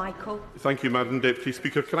 Alistair Carmichael. Thank you, Madam Deputy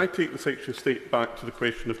Speaker. Can I take the Secretary of State back to the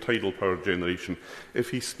question of tidal power generation?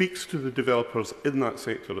 If he speaks to the developers in that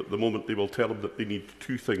sector at the moment, they will tell him that they need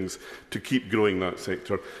 2 things to keep growing that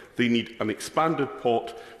sector. They need an expanded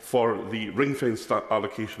pot for the ring-fenced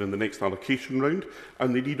allocation in the next allocation round,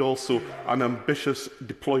 and they need also an ambitious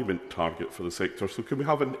deployment target for the sector. So can we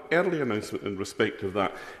have an early announcement in respect of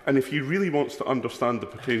that? And if he really wants to understand the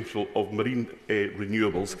potential of marine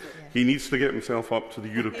renewables, he needs to get himself up to the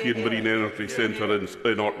European Marine Energy Centre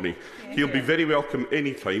in Orkney. He'll be very welcome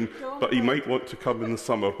any time, but he might want to come in the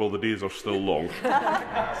summer while the days are still long.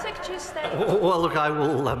 Secretary of State. Well, look, I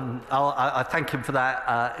will. I thank him for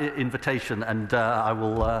that invitation, and I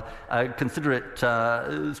will consider it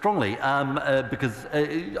strongly because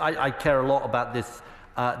I care a lot about this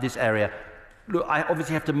area. Look, I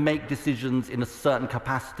obviously have to make decisions in a certain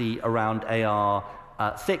capacity around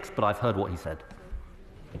AR6, but I've heard what he said.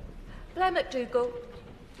 Blair McDougall.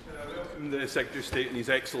 Welcome the Secretary of State and his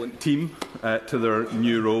excellent team to their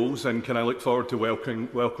new roles, and can I look forward to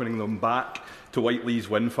welcoming them back to Whiteley's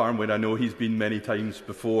wind farm, where I know he's been many times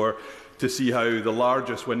before, to see how the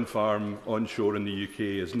largest wind farm onshore in the UK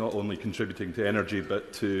is not only contributing to energy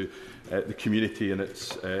but to the community and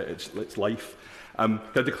its life. I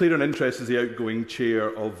declare an interest as the outgoing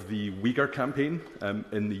chair of the Uyghur campaign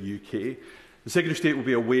in the UK. The Secretary of State will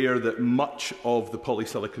be aware that much of the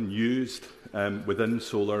polysilicon used within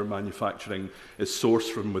solar manufacturing is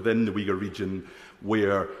sourced from within the Uyghur region,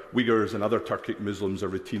 where Uyghurs and other Turkic Muslims are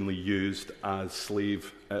routinely used as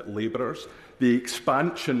slave labourers. The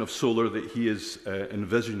expansion of solar that he is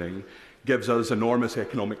envisioning gives us enormous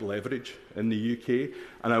economic leverage in the UK,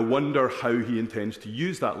 and I wonder how he intends to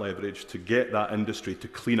use that leverage to get that industry to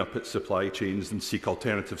clean up its supply chains and seek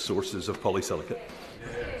alternative sources of polysilicate.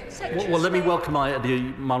 Well, let me welcome my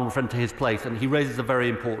honourable friend to his place, and he raises a very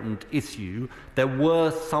important issue. There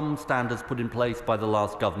were some standards put in place by the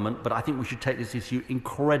last government, but I think we should take this issue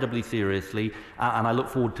incredibly seriously, and I look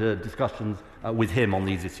forward to discussions with him on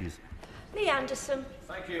these issues. Lee Anderson.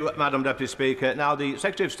 Thank you, Madam Deputy Speaker. Now, the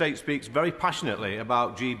Secretary of State speaks very passionately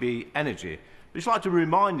about GB Energy. I'd just like to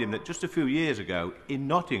remind him that just a few years ago, in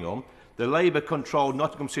Nottingham, the Labour-controlled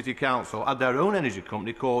Nottingham City Council had their own energy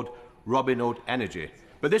company called Robin Hood Energy.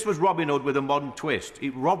 But this was Robin Hood with a modern twist.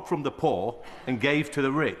 It robbed from the poor and gave to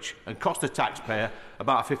the rich and cost the taxpayer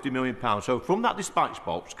about £50 million. So from that dispatch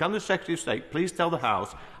box, can the Secretary of State please tell the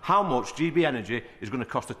House how much GB Energy is going to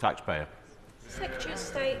cost the taxpayer? Secretary of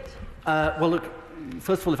State. Well, look,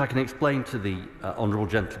 first of all, if I can explain to the honourable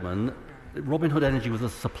gentleman, Robin Hood Energy was a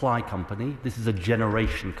supply company. This is a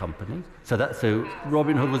generation company. So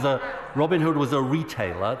Robin Hood was a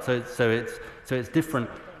retailer. So it's different.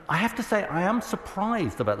 I have to say, I am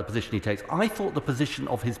surprised about the position he takes. I thought the position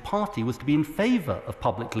of his party was to be in favour of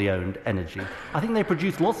publicly owned energy. I think they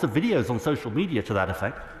produced lots of videos on social media to that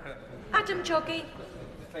effect. Adam Joggy.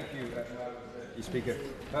 Thank you, Mr. Speaker.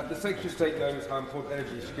 The Secretary of State knows how important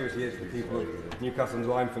energy security is for the people of Newcastle and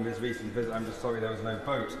Lyme from his recent visit. I'm just sorry there was no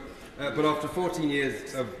vote. But after 14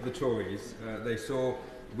 years of the Tories,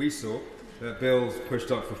 we saw bills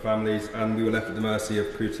pushed up for families, and we were left at the mercy of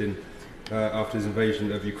Putin after his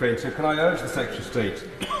invasion of Ukraine. So can I urge the Secretary of State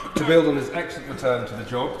to build on his excellent return to the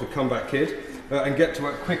job, the comeback kid, and get to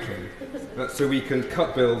work quickly so we can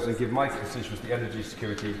cut bills and give my constituents the energy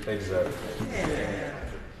security they deserve?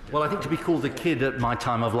 Well, I think to be called a kid at my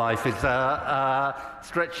time of life is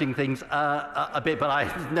stretching things a bit, but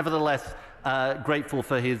I'm nevertheless grateful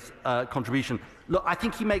for his contribution. Look, I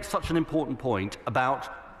think he makes such an important point about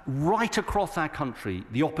right across our country,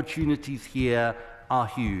 the opportunities here are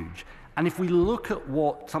huge. And if we look at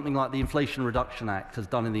what something like the Inflation Reduction Act has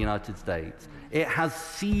done in the United States, it has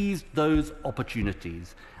seized those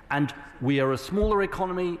opportunities. And we are a smaller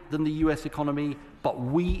economy than the US economy, but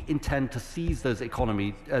we intend to seize those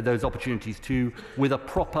opportunities too, with a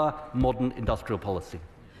proper modern industrial policy.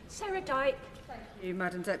 Sarah Dyke. Thank you,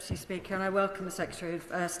 Madam Deputy Speaker, and I welcome the Secretary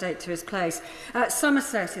of State to his place.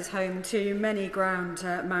 Somerset is home to many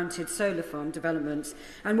ground-mounted solar farm developments,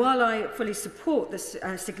 and while I fully support this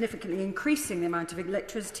significantly increasing the amount of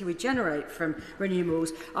electricity we generate from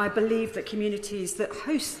renewables, I believe that communities that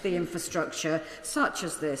host the infrastructure, such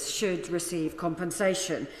as this, should receive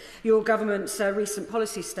compensation. Your government's recent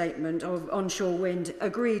policy statement of onshore wind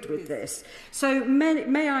agreed with this. So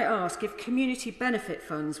may I ask if community benefit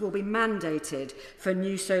funds will be mandated for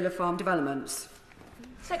new solar farm developments?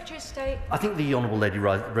 Secretary of State. I think the Honourable Lady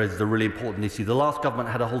raises a really important issue. The last government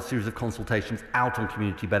had a whole series of consultations out on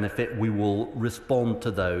community benefit. We will respond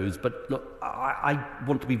to those. But look, I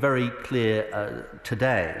want to be very clear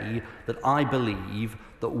today that I believe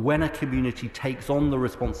that when a community takes on the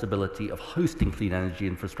responsibility of hosting clean energy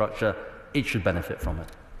infrastructure, it should benefit from it.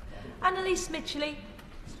 Annalise Mitchell.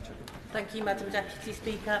 Thank you, Madam Deputy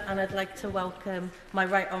Speaker, and I'd like to welcome my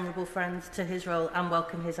right honourable friend to his role and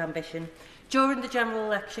welcome his ambition. During the general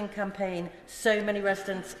election campaign, so many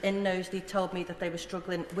residents in Knowsley told me that they were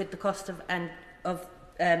struggling with the cost of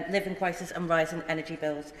living crisis and rising energy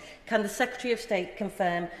bills. Can the Secretary of State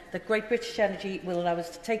confirm that Great British Energy will allow us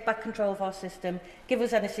to take back control of our system, give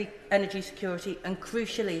us energy security and,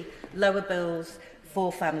 crucially, lower bills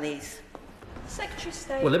for families? Secretary of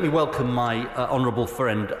State. Well, let me welcome my honourable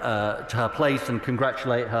friend to her place and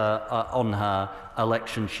congratulate her on her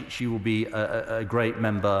election. She will be a great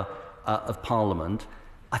member of Parliament.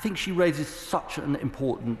 I think she raises such an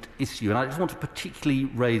important issue, and I just want to particularly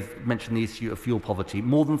mention the issue of fuel poverty.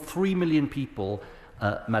 More than 3 million people,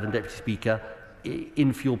 Madam Deputy Speaker,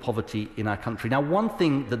 in fuel poverty in our country. Now, one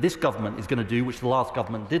thing that this government is going to do, which the last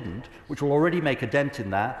government didn't, which will already make a dent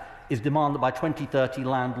in that, is demand that by 2030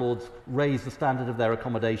 landlords raise the standard of their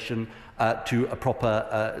accommodation to a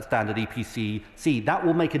proper standard EPC-C. That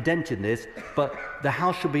will make a dent in this, but the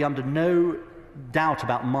House should be under no doubt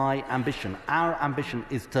about my ambition. Our ambition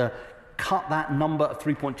is to cut that number of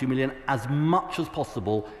 3.2 million as much as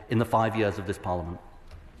possible in the 5 years of this Parliament.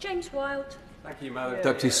 James Wilde. Thank you, Madam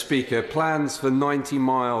Deputy Speaker. Plans for 90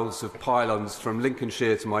 miles of pylons from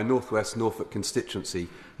Lincolnshire to my North West Norfolk constituency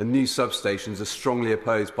and new substations are strongly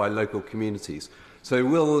opposed by local communities. So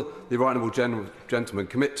will the right honourable gentleman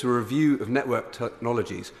commit to a review of network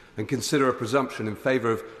technologies and consider a presumption in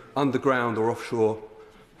favour of underground or offshore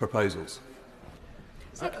proposals?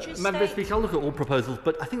 Secretary of Madam State. Speaker, I'll look at all proposals,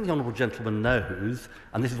 but I think the honourable gentleman knows,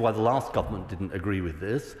 and this is why the last government didn't agree with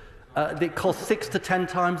this, that it costs 6 to 10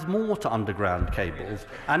 times more to underground cables.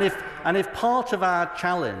 And if part of our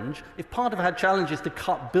challenge is to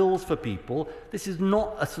cut bills for people, this is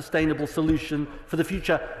not a sustainable solution for the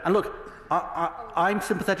future. And look, I'm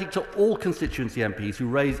sympathetic to all constituency MPs who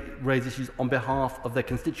raise issues on behalf of their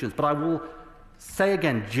constituents, but I will say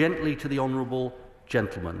again gently to the honourable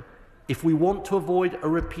gentleman, if we want to avoid a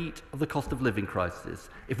repeat of the cost of living crisis,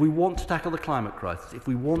 if we want to tackle the climate crisis, if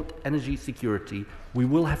we want energy security, we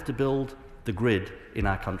will have to build the grid in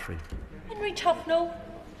our country. Henry Tufnell.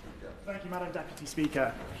 Thank you, Madam Deputy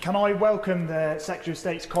Speaker. Can I welcome the Secretary of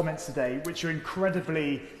State's comments today, which are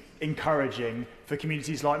incredibly encouraging for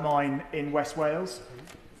communities like mine in West Wales.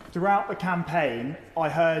 Throughout the campaign, I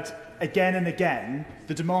heard again and again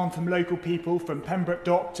the demand from local people from Pembroke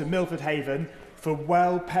Dock to Milford Haven for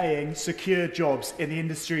well-paying, secure jobs in the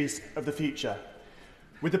industries of the future.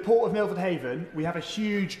 With the Port of Milford Haven, we have a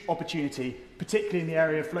huge opportunity, particularly in the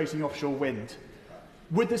area of floating offshore wind.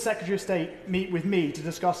 Would the Secretary of State meet with me to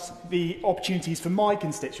discuss the opportunities for my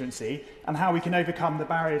constituency and how we can overcome the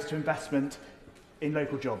barriers to investment in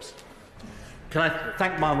local jobs? Can I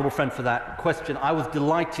thank my honourable friend for that question? I was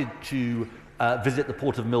delighted to visit the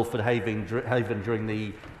Port of Milford Haven during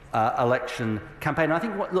the election campaign. I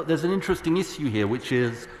think, look, there's an interesting issue here, which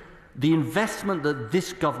is the investment that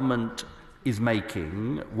this government is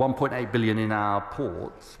making, 1.8 billion in our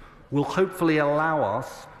ports, will hopefully allow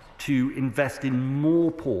us to invest in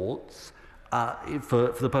more ports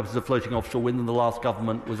for the purposes of floating offshore wind than the last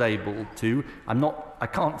government was able to. I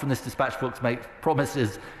can't from this dispatch box make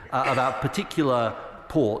promises about particular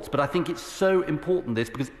ports, but I think it's so important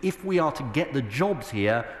because if we are to get the jobs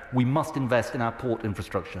here, we must invest in our port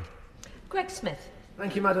infrastructure. Greg Smith.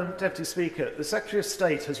 Thank you, Madam Deputy Speaker. The Secretary of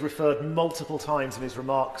State has referred multiple times in his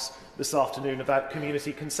remarks this afternoon about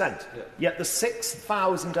community consent. Yet the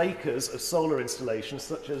 6,000 acres of solar installations,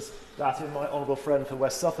 such as that in my honourable friend for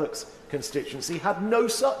West Suffolk's constituency, had no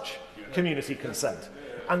such community consent.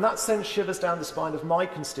 And that sends shivers down the spine of my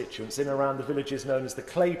constituents in and around the villages known as the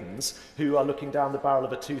Claydons, who are looking down the barrel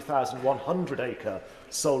of a 2,100-acre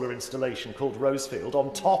solar installation called Rosefield,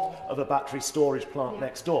 on top of a battery storage plant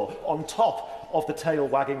next door, on top of the tail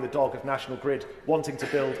wagging the dog of National Grid wanting to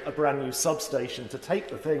build a brand new substation to take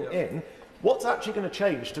the thing in. What's actually going to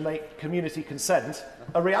change to make community consent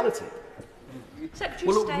a reality? Secretary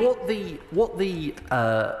of State. What the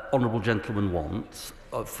honourable gentleman wants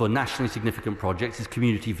for nationally significant projects is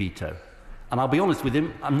community veto. And I'll be honest with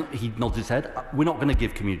him, he nods his head, we're not going to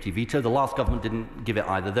give community veto. The last government didn't give it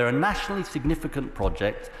either. There are nationally significant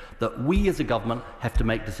projects that we as a government have to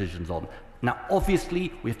make decisions on. Now,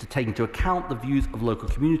 obviously, we have to take into account the views of local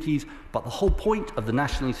communities, but the whole point of the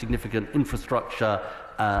nationally significant infrastructure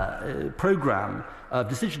programme of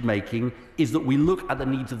decision-making is that we look at the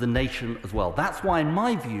needs of the nation as well. That's why, in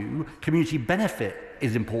my view, community benefit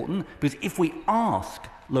is important, because if we ask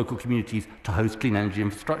local communities to host clean energy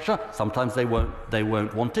infrastructure, sometimes they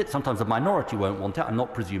won't want it, sometimes a minority won't want it, I'm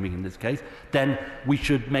not presuming in this case, then we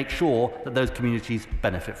should make sure that those communities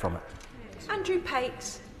benefit from it. Andrew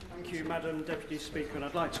Pates. Thank you, Madam Deputy Speaker, and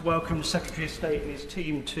I'd like to welcome the Secretary of State and his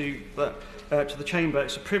team to the Chamber.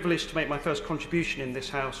 It's a privilege to make my first contribution in this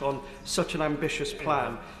House on such an ambitious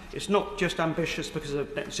plan. It's not just ambitious because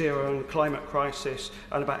of net zero and the climate crisis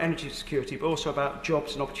and about energy security, but also about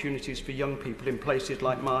jobs and opportunities for young people in places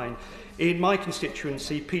like mine. In my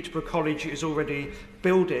constituency, Peterborough College is already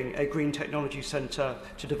building a green technology centre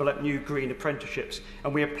to develop new green apprenticeships,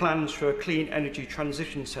 and we have plans for a clean energy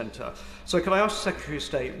transition centre. So can I ask the Secretary of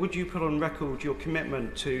State, would you put on record your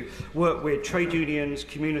commitment to work with trade unions,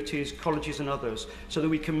 communities, colleges and others so that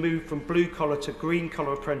we can move from blue-collar to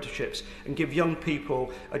green-collar apprenticeships and give young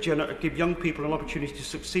people an opportunity to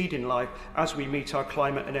succeed in life as we meet our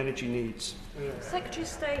climate and energy needs? Secretary of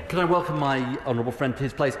State. Can I welcome my honourable friend to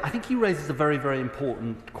his place? I think he raises a very, very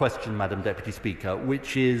important question, Madam Deputy Speaker,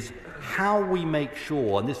 which is how we make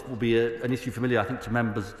sure, and this will be an issue familiar, I think, to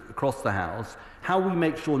members across the House, how we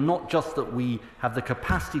make sure not just that we have the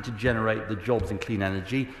capacity to generate the jobs in clean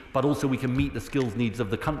energy, but also we can meet the skills needs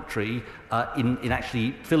of the country in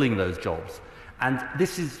actually filling those jobs. And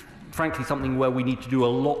this is, frankly, something where we need to do a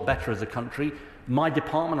lot better as a country. My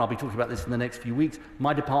department, I'll be talking about this in the next few weeks,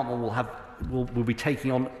 my department will be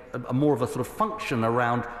taking on a more of a sort of function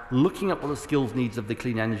around looking at what the skills needs of the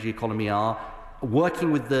clean energy economy are,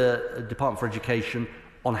 working with the Department for Education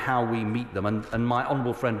on how we meet them. And my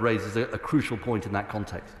honourable friend raises a crucial point in that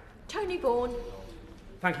context. Tony Vaughan.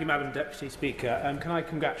 Thank you, Madam Deputy Speaker. Can I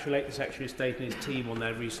congratulate the Secretary of State and his team on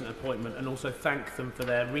their recent appointment and also thank them for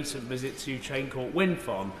their recent visit to Cheyne Court Wind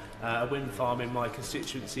Farm, a wind farm in my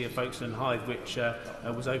constituency of Folkestone Hythe, which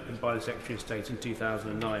was opened by the Secretary of State in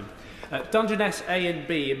 2009. Dungeness A and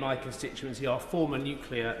B in my constituency are former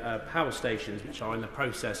nuclear power stations which are in the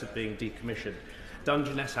process of being decommissioned.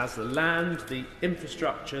 Dungeness has the land, the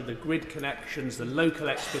infrastructure, the grid connections, the local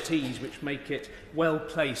expertise which make it well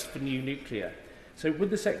placed for new nuclear. So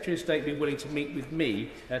would the Secretary of State be willing to meet with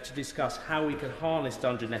me to discuss how we can harness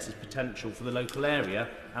Dungeness's potential for the local area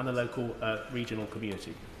and the local regional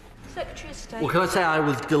community? Secretary of State. Well, can I say I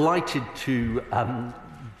was delighted to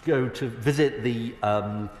go to visit the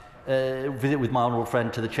visit with my honourable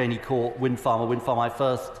friend to the Cheyne Court wind farm, a wind farm I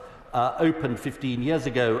first opened 15 years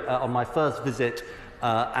ago on my first visit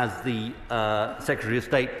as the Secretary of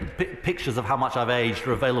State. Pictures of how much I've aged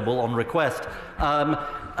are available on request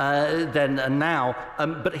then and now.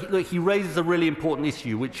 But he raises a really important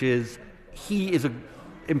issue, which is he is an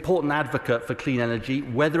important advocate for clean energy,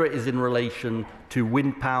 whether it is in relation to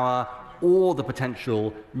wind power or the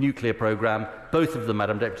potential nuclear programme. Both of them,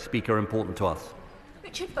 Madam Deputy Speaker, are important to us.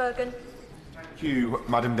 Richard Bergen. Thank you,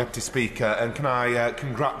 Madam Deputy Speaker, and can I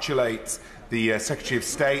congratulate the Secretary of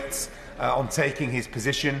State on taking his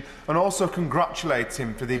position, and also congratulate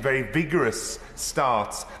him for the very vigorous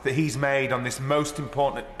start that he's made on this most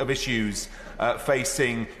important of issues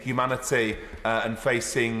facing humanity and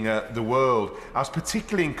facing the world. I was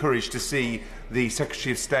particularly encouraged to see the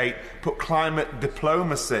Secretary of State put climate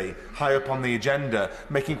diplomacy high up on the agenda,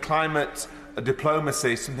 making climate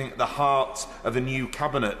diplomacy something at the heart of the new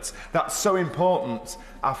cabinet. That's so important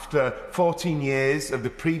after 14 years of the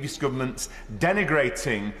previous government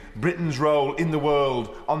denigrating Britain's role in the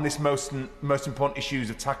world on this most important issues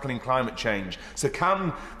of tackling climate change. So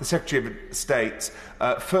can the Secretary of State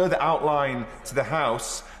further outline to the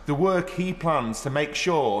House the work he plans to make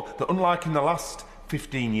sure that, unlike in the last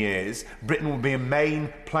 15 years, Britain will be a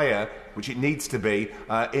main player, which it needs to be,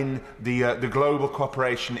 in the global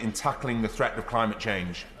cooperation in tackling the threat of climate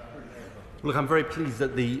change? Look, I'm very pleased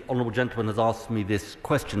that the honourable gentleman has asked me this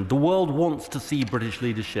question. The world wants to see British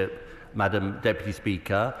leadership, Madam Deputy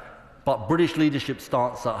Speaker, but British leadership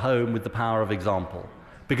starts at home with the power of example.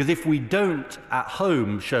 Because if we don't at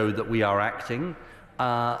home show that we are acting,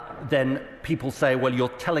 then people say, well, you're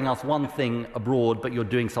telling us one thing abroad, but you're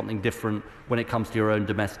doing something different when it comes to your own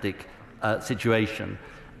domestic situation.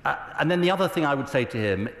 And then the other thing I would say to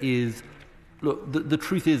him is, look, the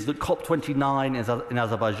truth is that COP29 in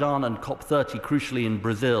Azerbaijan and COP30, crucially in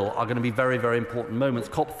Brazil, are going to be very, very important moments.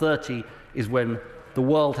 COP30 is when the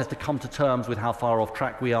world has to come to terms with how far off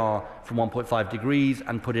track we are from 1.5 degrees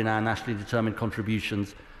and put in our nationally determined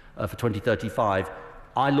contributions for 2035.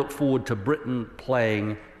 I look forward to Britain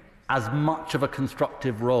playing as much of a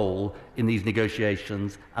constructive role in these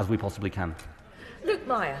negotiations as we possibly can. Luke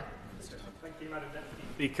Meyer. Thank you, Madam Deputy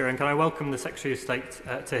Speaker, and can I welcome the Secretary of State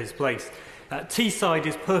to his place. Teesside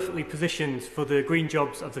is perfectly positioned for the green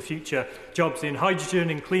jobs of the future, jobs in hydrogen,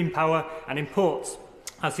 in clean power and in ports,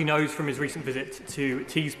 as he knows from his recent visit to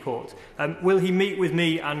Teesport. Will he meet with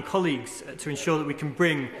me and colleagues to ensure that we can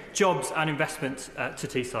bring jobs and investment to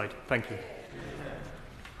Teesside? Thank you.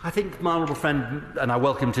 I think my honourable friend, and I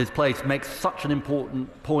welcome him to his place, makes such an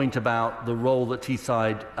important point about the role that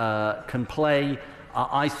Teesside can play.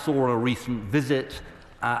 I saw on a recent visit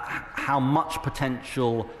how much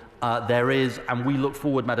potential there is, and we look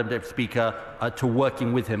forward, Madam Deputy Speaker, to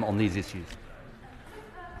working with him on these issues.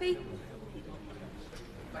 Thank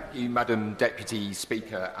you, Madam Deputy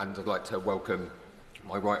Speaker, and I'd like to welcome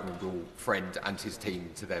my right honourable friend and his team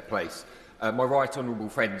to their place. My right honourable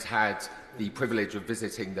friend had the privilege of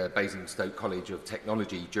visiting the Basingstoke College of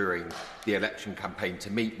Technology during the election campaign to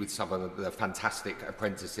meet with some of the fantastic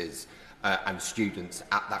apprentices and students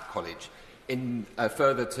at that college. In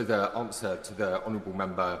further to the answer to the honourable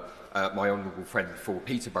member, my honourable friend for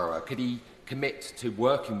Peterborough, could he commit to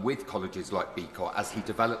working with colleges like BCOT as he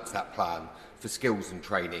develops that plan for skills and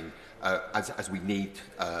training, as we need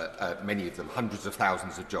many of them, hundreds of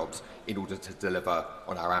thousands of jobs, in order to deliver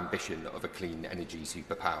on our ambition of a clean energy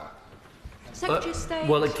superpower? Secretary of State.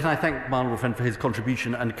 Well, can I thank my honourable friend for his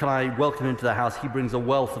contribution, and can I welcome him to the House? He brings a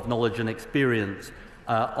wealth of knowledge and experience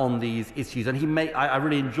on these issues, and I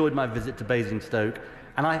really enjoyed my visit to Basingstoke,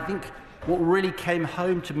 and I think what really came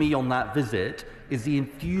home to me on that visit is the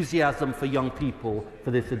enthusiasm for young people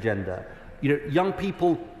for this agenda. You know, young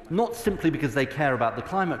people, not simply because they care about the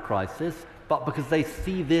climate crisis, but because they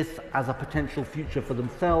see this as a potential future for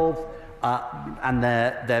themselves and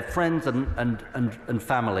their friends and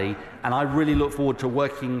family. And I really look forward to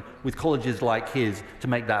working with colleges like his to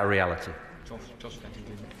make that a reality.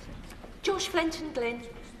 Josh Flenton-Glynn.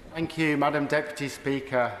 Thank you, Madam Deputy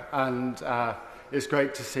Speaker, and it's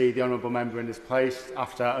great to see the Honourable Member in his place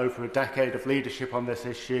after over a decade of leadership on this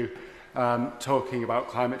issue, talking about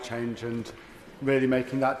climate change and really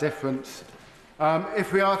making that difference.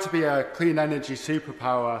 If we are to be a clean energy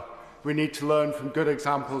superpower, we need to learn from good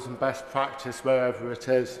examples and best practice wherever it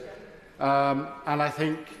is. And I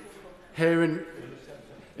think here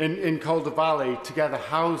in Calder Valley, Together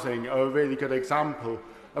Housing are a really good example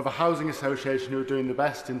of a housing association who are doing the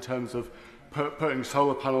best in terms of putting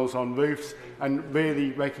solar panels on roofs and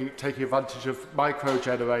really taking advantage of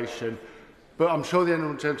micro-generation. But I'm sure the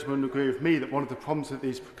honourable gentleman will agree with me that one of the problems that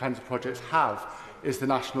these kinds of projects have is the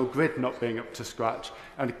national grid not being up to scratch.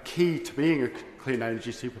 And a key to being a clean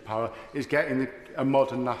energy superpower is getting a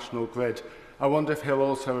modern national grid. I wonder if he'll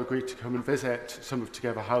also agree to come and visit some of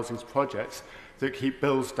Together Housing's projects that keep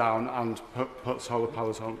bills down and put solar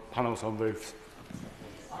panels on roofs.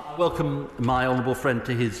 I welcome my honourable friend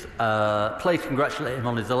to his place, congratulate him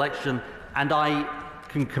on his election, and I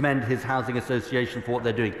can commend his housing association for what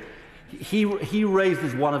they're doing. He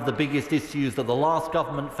raises one of the biggest issues that the last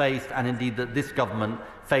government faced, and indeed that this government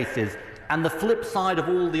faces. And the flip side of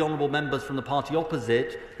all the honourable members from the party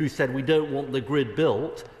opposite who said we don't want the grid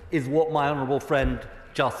built is what my honourable friend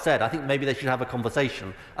just said. I think maybe they should have a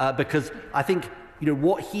conversation because I think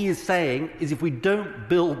what he is saying is if we don't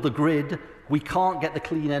build the grid, we can't get the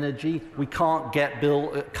clean energy, we can't get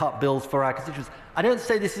cut bills for our constituents. I don't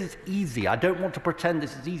say this is easy. I don't want to pretend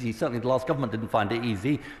this is easy. Certainly the last government didn't find it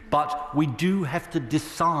easy. But we do have to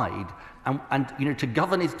decide. And to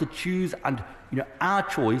govern is to choose. And our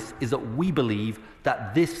choice is that we believe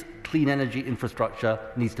that this clean energy infrastructure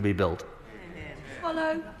needs to be built.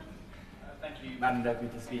 Follow. Thank you, Madam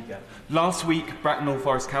Deputy Speaker. Last week, Bracknell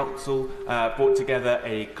Forest Council brought together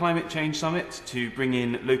a climate change summit to bring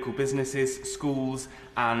in local businesses, schools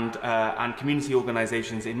and community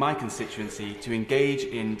organisations in my constituency to engage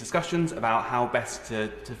in discussions about how best to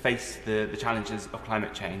face the challenges of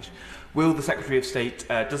climate change. Does the Secretary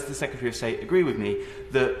of State agree with me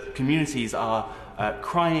that communities are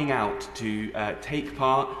crying out to take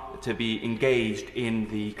part, to be engaged in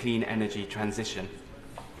the clean energy transition?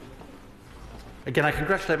 Again, I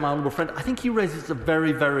congratulate my honourable friend. I think he raises a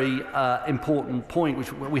very, very important point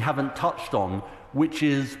which we haven't touched on, which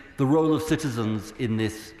is the role of citizens in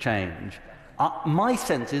this change. My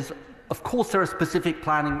sense is, of course, there are specific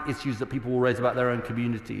planning issues that people will raise about their own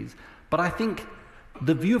communities, but I think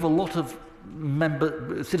the view of a lot of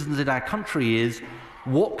citizens in our country is,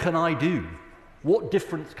 what can I do? What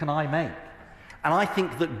difference can I make? And I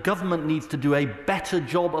think that government needs to do a better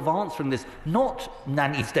job of answering this, not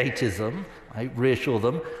nanny statism, I reassure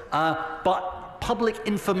them, but public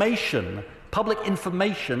information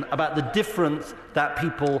about the difference that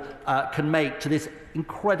people can make to this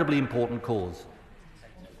incredibly important cause.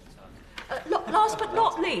 Last but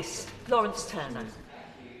not least, Lawrence Turner.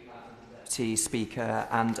 Speaker,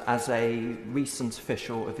 and as a recent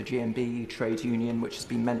official of the GMB trade union, which has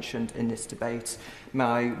been mentioned in this debate, may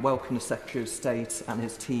I welcome the Secretary of State and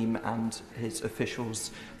his team and his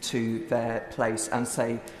officials to their place and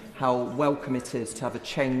say how welcome it is to have a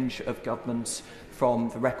change of government from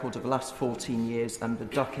the record of the last 14 years and the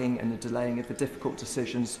ducking and the delaying of the difficult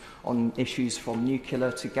decisions on issues from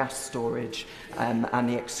nuclear to gas storage and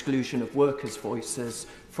the exclusion of workers' voices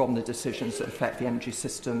from the decisions that affect the energy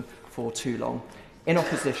system for too long. In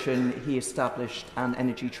opposition, he established an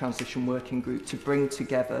energy transition working group to bring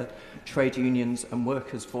together trade unions and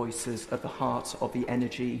workers' voices at the heart of the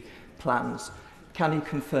energy plans. Can he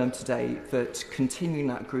confirm today that continuing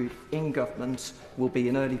that group in government will be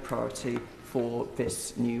an early priority for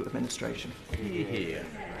this new administration?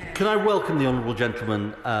 Can I welcome the honourable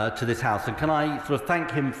gentleman to this House, and can I sort of thank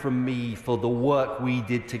him from me for the work we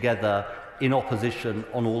did together in opposition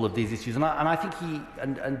on all of these issues. And I think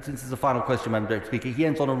and since this is the final question, Madam Deputy Speaker, he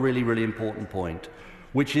ends on a really, really important point,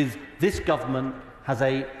 which is this government has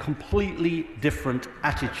a completely different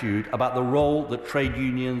attitude about the role that trade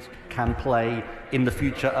unions can play in the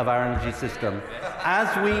future of our energy system.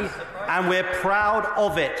 And we're proud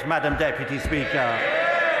of it, Madam Deputy Speaker.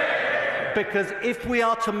 Because if we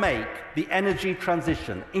are to make the energy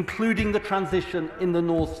transition, including the transition in the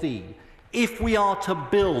North Sea, if we are to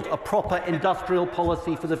build a proper industrial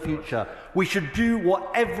policy for the future, we should do what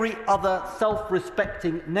every other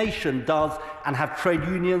self-respecting nation does and have trade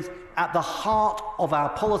unions at the heart of our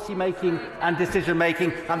policy making and decision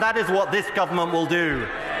making, and that is what this government will do.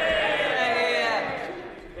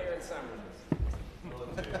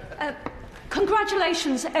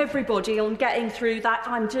 congratulations, everybody, on getting through that.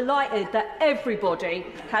 I'm delighted that everybody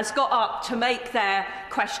has got up to make their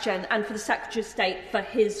question and for the Secretary of State for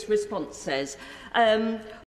his responses.